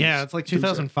 2000s. Yeah, it's like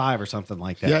 2005 or something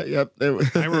like that. Yeah.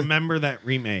 Yep. I remember that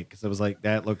remake because it was like,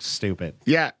 that looks stupid.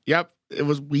 Yeah. Yep. it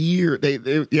was weird.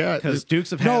 Because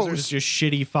Dukes of Hazzard is just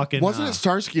shitty fucking. Wasn't it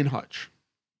Starsky and Hutch?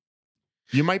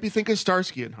 You might be thinking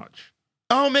Starsky and Hutch.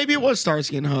 Oh, maybe it was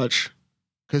Starsky and Hutch.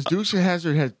 Because Dukes of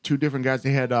Hazzard had two different guys.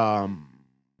 They had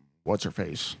what's her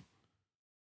face?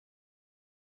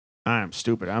 I'm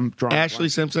stupid. I'm drawing Ashley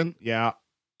Simpson. Yeah.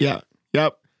 Yep.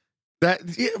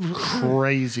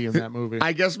 Crazy in that movie.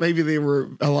 I guess maybe they were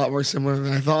a lot more similar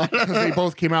than I thought. Because they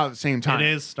both came out at the same time. It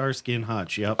is Starsky and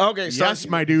Hutch. Yep. Okay. Yes,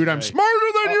 my dude. I'm smarter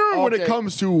than you when it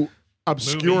comes to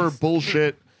obscure Movies.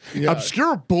 bullshit. Yeah.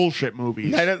 Obscure bullshit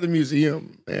movies. Night at the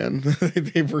Museum, man.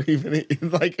 They were even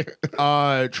like.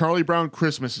 Charlie Brown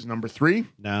Christmas is number 3.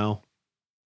 No.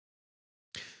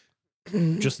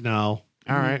 Just no.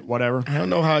 All right, whatever. I don't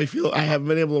know how I feel. I haven't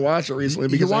been able to watch it recently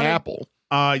because of Apple.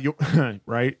 You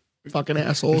right? Fucking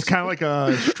assholes. It's kind of like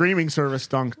a streaming service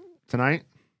dunk tonight.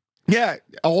 Yeah,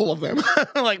 all of them.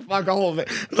 Like, fuck all of it.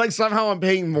 Like, somehow I'm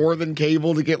paying more than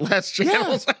cable to get less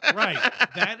channels. Right.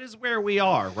 That is where we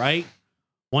are, right?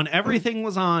 When everything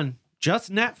was on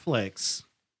just Netflix,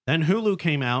 then Hulu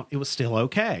came out, it was still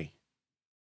okay.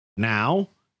 Now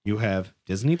you have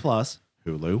Disney Plus,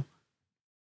 Hulu,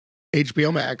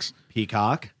 HBO Max.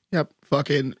 Peacock, Yep.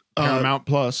 Fucking Paramount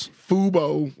Plus.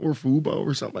 Fubo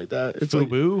or something like that. It's like,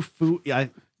 Fubu,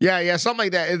 yeah, something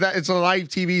like that. It's a live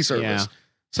TV service. Yeah.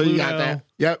 So you got that.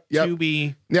 Yep.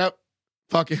 Tubi. Yep.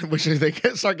 Fucking wish they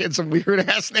could start getting some weird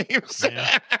ass names.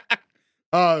 Yeah.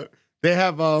 They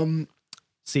have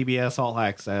CBS All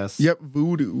Access. Yep,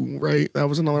 Voodoo, right? That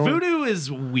was another one. Voodoo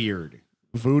is weird.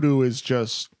 Voodoo is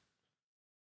just,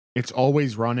 it's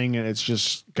always running and it's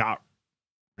just got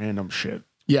random shit.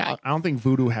 Yeah. I don't think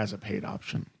Voodoo has a paid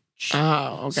option.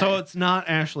 Oh, okay. So it's not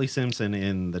Ashley Simpson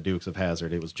in The Dukes of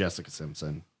Hazzard. It was Jessica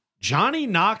Simpson. Johnny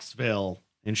Knoxville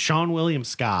and Sean William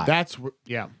Scott.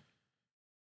 Yeah.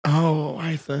 Oh,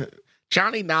 I thought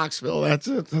Johnny Knoxville.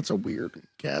 That's a weird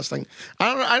casting.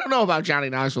 I don't know about Johnny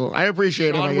Knoxville. I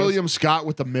appreciate Sean him. William Scott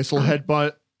with the missile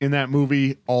headbutt in that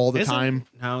movie all the time.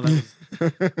 No, that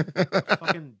was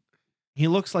fucking. He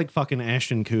looks like fucking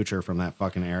Ashton Kutcher from that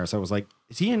fucking era. So I was like,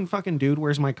 is he in fucking Dude,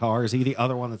 Where's My Car? Is he the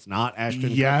other one that's not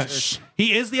Ashton Yes. Kutcher?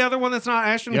 He is the other one that's not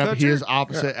Ashton Yep, Kutcher? he is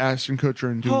opposite Ashton Kutcher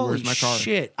in Dude, Holy Where's My Car?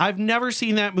 shit. I've never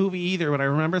seen that movie either, but I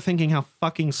remember thinking how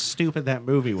fucking stupid that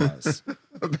movie was.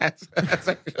 that's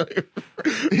actually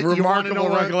You wanna know remarkable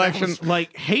what? recollection.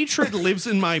 Like, hatred lives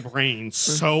in my brain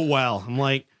so well. I'm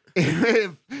like,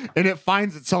 And it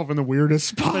finds itself in the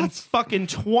weirdest it's been spots. fucking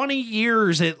 20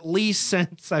 years at least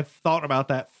since I've thought about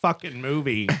that fucking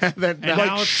movie. That- And Like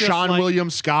now it's just Sean like- William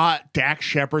Scott, Dak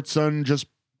Shepardson, just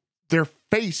their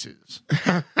faces.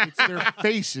 It's their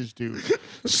faces, dude.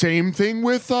 Same thing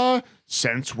with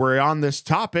since we're on this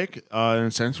topic,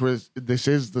 and since this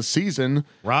is the season.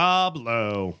 Rob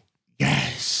Lowe.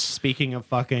 Yes. Speaking of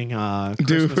fucking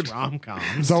Dude. Christmas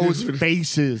rom-coms. Those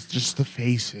faces, just the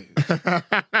faces.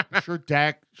 I'm sure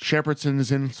Dak Shepardson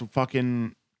is in some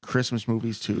fucking Christmas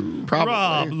movies too. Probably.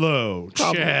 Rob Lowe,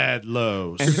 Probably. Chad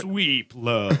Lowe, Sweep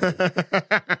Lowe.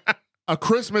 A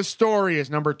Christmas Story is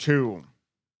number 2.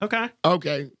 Okay.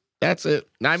 Okay, that's it.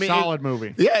 I mean, Solid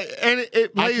movie. yeah, and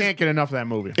it I plays. can't get enough of that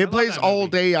movie. It plays that all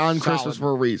movie. day on Solid. Christmas for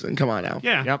a reason. Come on now.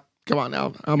 Yeah, Yep. Come on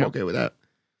now. I'm Yep. okay with that.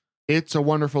 It's a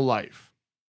Wonderful Life.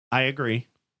 I agree.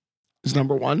 It's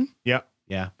number 1. Yep.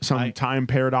 Yeah. Some time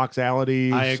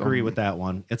paradoxality. I agree with that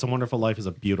one. It's a Wonderful Life is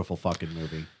a beautiful fucking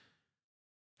movie.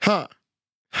 Huh.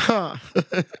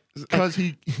 Because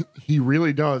he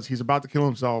really does. He's about to kill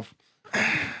himself.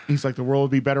 He's like, the world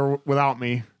would be better without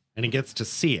me. And he gets to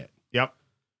see it. Yep.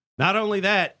 Not only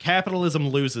that, capitalism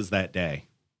loses that day.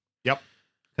 Yep.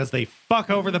 Because they fuck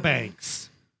over the banks.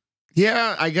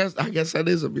 Yeah, I guess that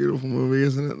is a beautiful movie,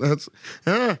 isn't it? That's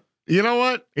you know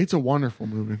what? It's a wonderful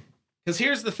movie. Because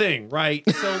here's the thing, right?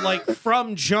 So, like,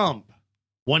 from jump,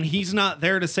 when he's not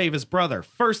there to save his brother,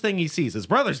 first thing he sees, his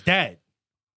brother's dead.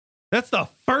 That's the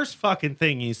first fucking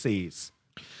thing he sees.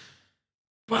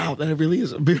 Wow, that really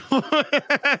is a beautiful.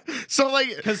 So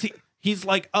like, Because he's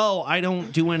like, oh, I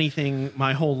don't do anything.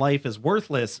 My whole life is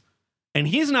worthless. And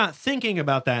he's not thinking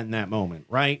about that in that moment,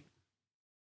 right?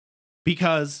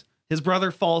 Because his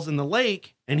brother falls in the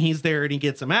lake and he's there and he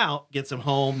gets him out, gets him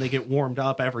home. They get warmed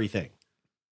up, everything.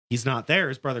 He's not there.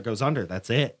 His brother goes under. That's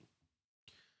it.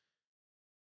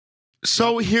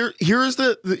 so here's here's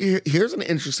an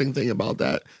interesting thing about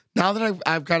that. Now that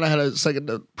I've kind of had a second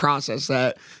to process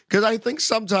that, because I think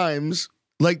sometimes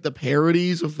like the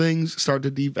parodies of things start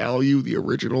to devalue the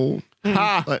original.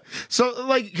 Ha! So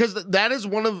like, because that is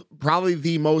one of probably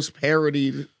the most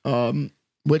parodied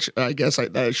which I guess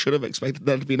I should have expected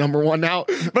that to be number one now.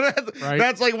 But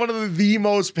that's like one of the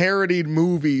most parodied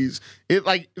movies. It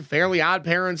like Fairly Odd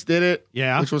Parents did it,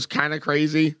 which was kind of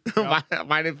crazy. Yep.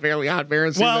 Why did Fairly Odd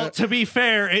Parents do that? Well, to be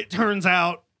fair, it turns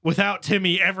out without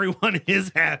Timmy, everyone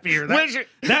is happier.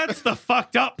 That's the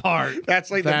fucked up part. That's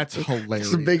hilarious.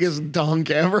 It's the biggest dunk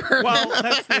ever. Well,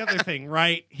 that's the other thing,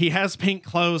 right? He has pink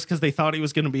clothes because they thought he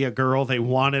was going to be a girl. They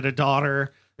wanted a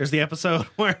daughter. There's the episode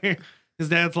where his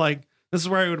dad's like, this is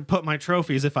where I would put my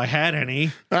trophies if I had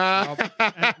any.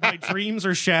 My dreams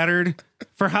are shattered.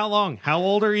 For how long? How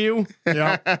old are you?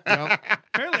 Yep.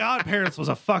 Fairly Odd Parents was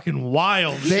a fucking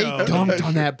wild They show. dunked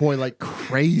on that boy like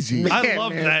crazy. I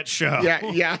loved that show.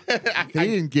 Yeah. They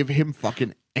didn't give him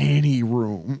fucking any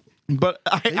room. But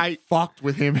I fucked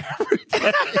with him every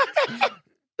day.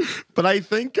 But I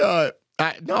think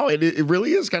no, it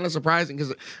really is kind of surprising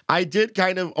because I did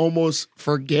kind of almost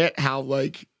forget how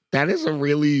like that is a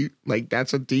really like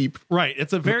that's a deep Right.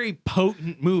 It's a very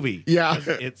potent movie. Yeah.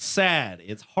 It's sad.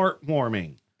 It's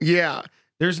heartwarming. Yeah.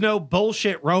 There's no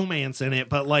bullshit romance in it,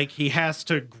 but like he has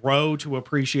to grow to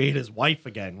appreciate his wife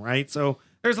again, right? So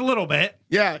there's a little bit.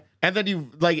 Yeah. And then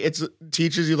you like it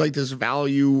teaches you like this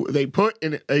value they put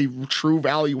in a true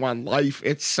value on life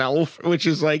itself, which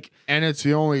is like, and it's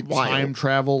the only wild. time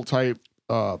travel type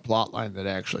plot line that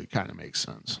actually kind of makes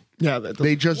sense. Yeah,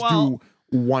 they just do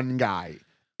one guy.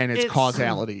 And it's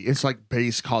causality. It's like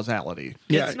base causality.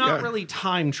 It's not really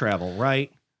time travel,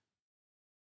 right?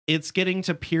 It's getting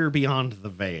to peer beyond the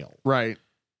veil. Right.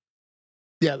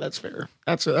 Yeah, that's fair.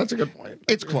 That's a good point.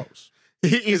 It's close.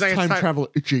 He's like, time travel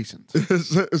adjacent.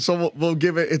 So we'll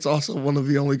give it. It's also one of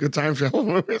the only good time travel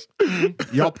movies.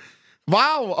 Yup.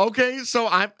 Wow. Okay. So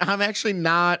I'm actually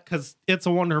not, because It's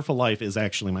a Wonderful Life is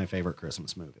actually my favorite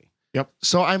Christmas movie. Yep.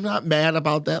 So I'm not mad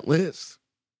about that list.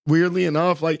 Weirdly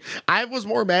enough, like I was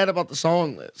more mad about the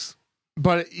song list.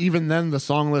 But even then, the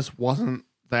song list wasn't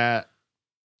that.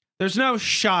 There's no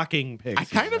shocking picks. I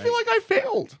kind of feel like I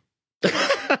failed.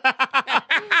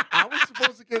 I was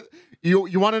supposed to get.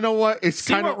 You want to know what? It's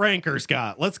See kind what of Ranker's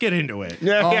got. Let's get into it.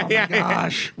 my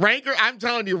gosh. Ranker, I'm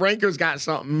telling you, Ranker's got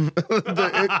something.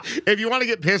 If you want to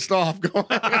get pissed off, go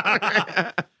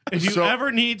on. If you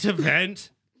ever need to vent,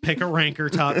 pick a Ranker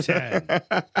top 10.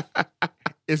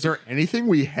 Is there anything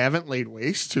we haven't laid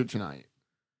waste to tonight?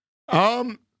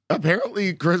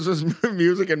 Apparently Christmas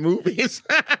music and movies.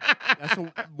 That's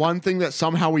one thing that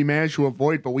somehow we managed to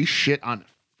avoid, but we shit on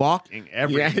fucking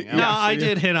everything else. No, I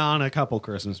did hit on a couple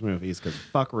Christmas movies because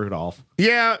fuck Rudolph.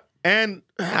 Yeah, and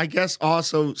I guess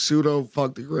also pseudo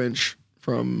fuck the Grinch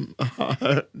from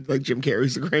like Jim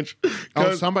Carrey's The Grinch.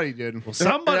 Oh, somebody did. Well,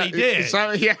 somebody did.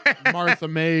 Martha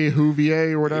May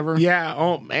Huvier or whatever. Yeah.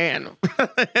 Oh man,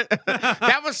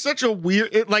 that was such a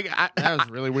weird. That was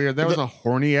really weird. That was a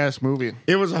horny ass movie.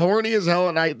 It was horny as hell,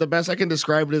 and the best I can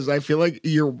describe it is I feel like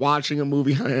you're watching a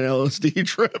movie on an LSD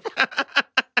trip.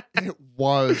 It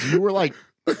was. You were like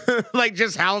like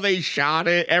just how they shot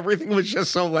it. Everything was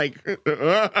just so like.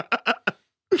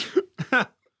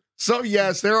 So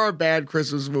yes, there are bad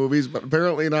Christmas movies, but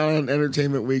apparently not on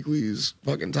Entertainment Weekly's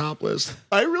fucking top list.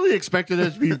 I really expected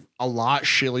it to be a lot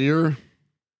shillier.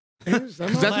 Because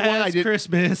that's the one I did.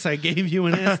 Christmas, I gave you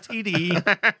an STD.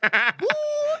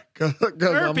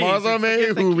 Because Martha May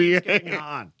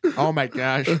Huvier. Oh my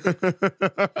gosh!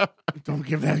 Don't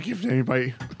give that gift to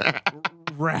anybody.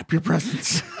 Wrap your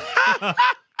presents.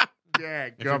 Yeah,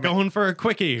 if you're going for a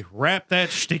quickie, wrap that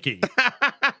sticky.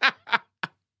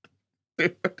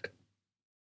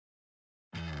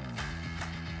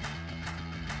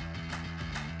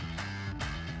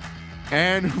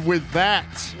 And with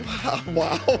that,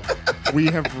 wow, we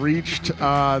have reached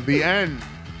the end.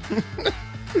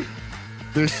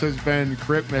 This has been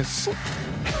Kritmas.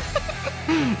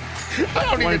 I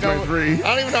don't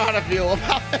even know how to feel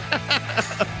about it.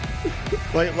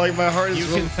 like my heart is. You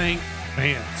can thank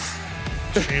Vance.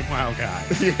 ShamWow guy.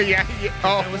 Yeah.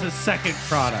 Oh, that was his second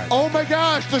product. Oh my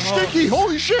gosh, the sticky!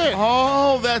 Holy shit!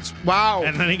 Oh, that's wow.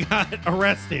 And then he got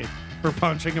arrested for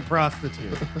punching a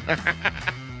prostitute.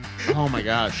 Oh my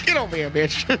gosh! Get over here,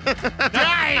 bitch.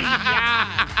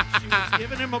 She was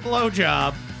giving him a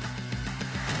blowjob.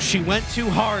 She went too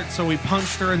hard, so he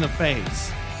punched her in the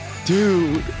face.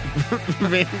 Dude,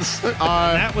 Vince.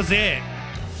 That was it.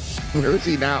 Where is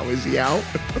he now? Is he out?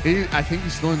 I think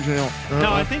he's still in jail.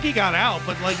 No, I think he got out,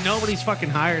 but like nobody's fucking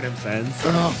hired him since.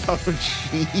 Oh,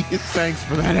 jeez. Thanks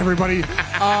for that, everybody.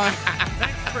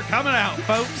 Thanks for coming out,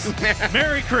 folks.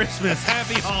 Merry Christmas.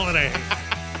 Happy holidays.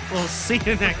 We'll see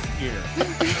you next year.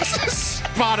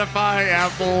 Spotify,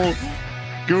 Apple,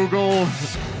 Google,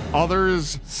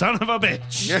 others. Son of a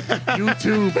bitch.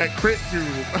 YouTube at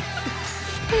CritTube.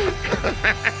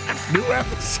 New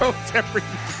episodes every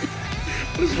week.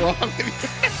 What is wrong with you?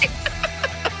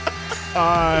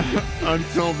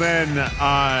 Until then,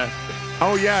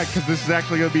 oh yeah, because this is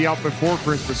actually going to be out before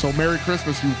Christmas. So Merry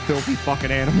Christmas, you filthy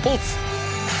fucking animals.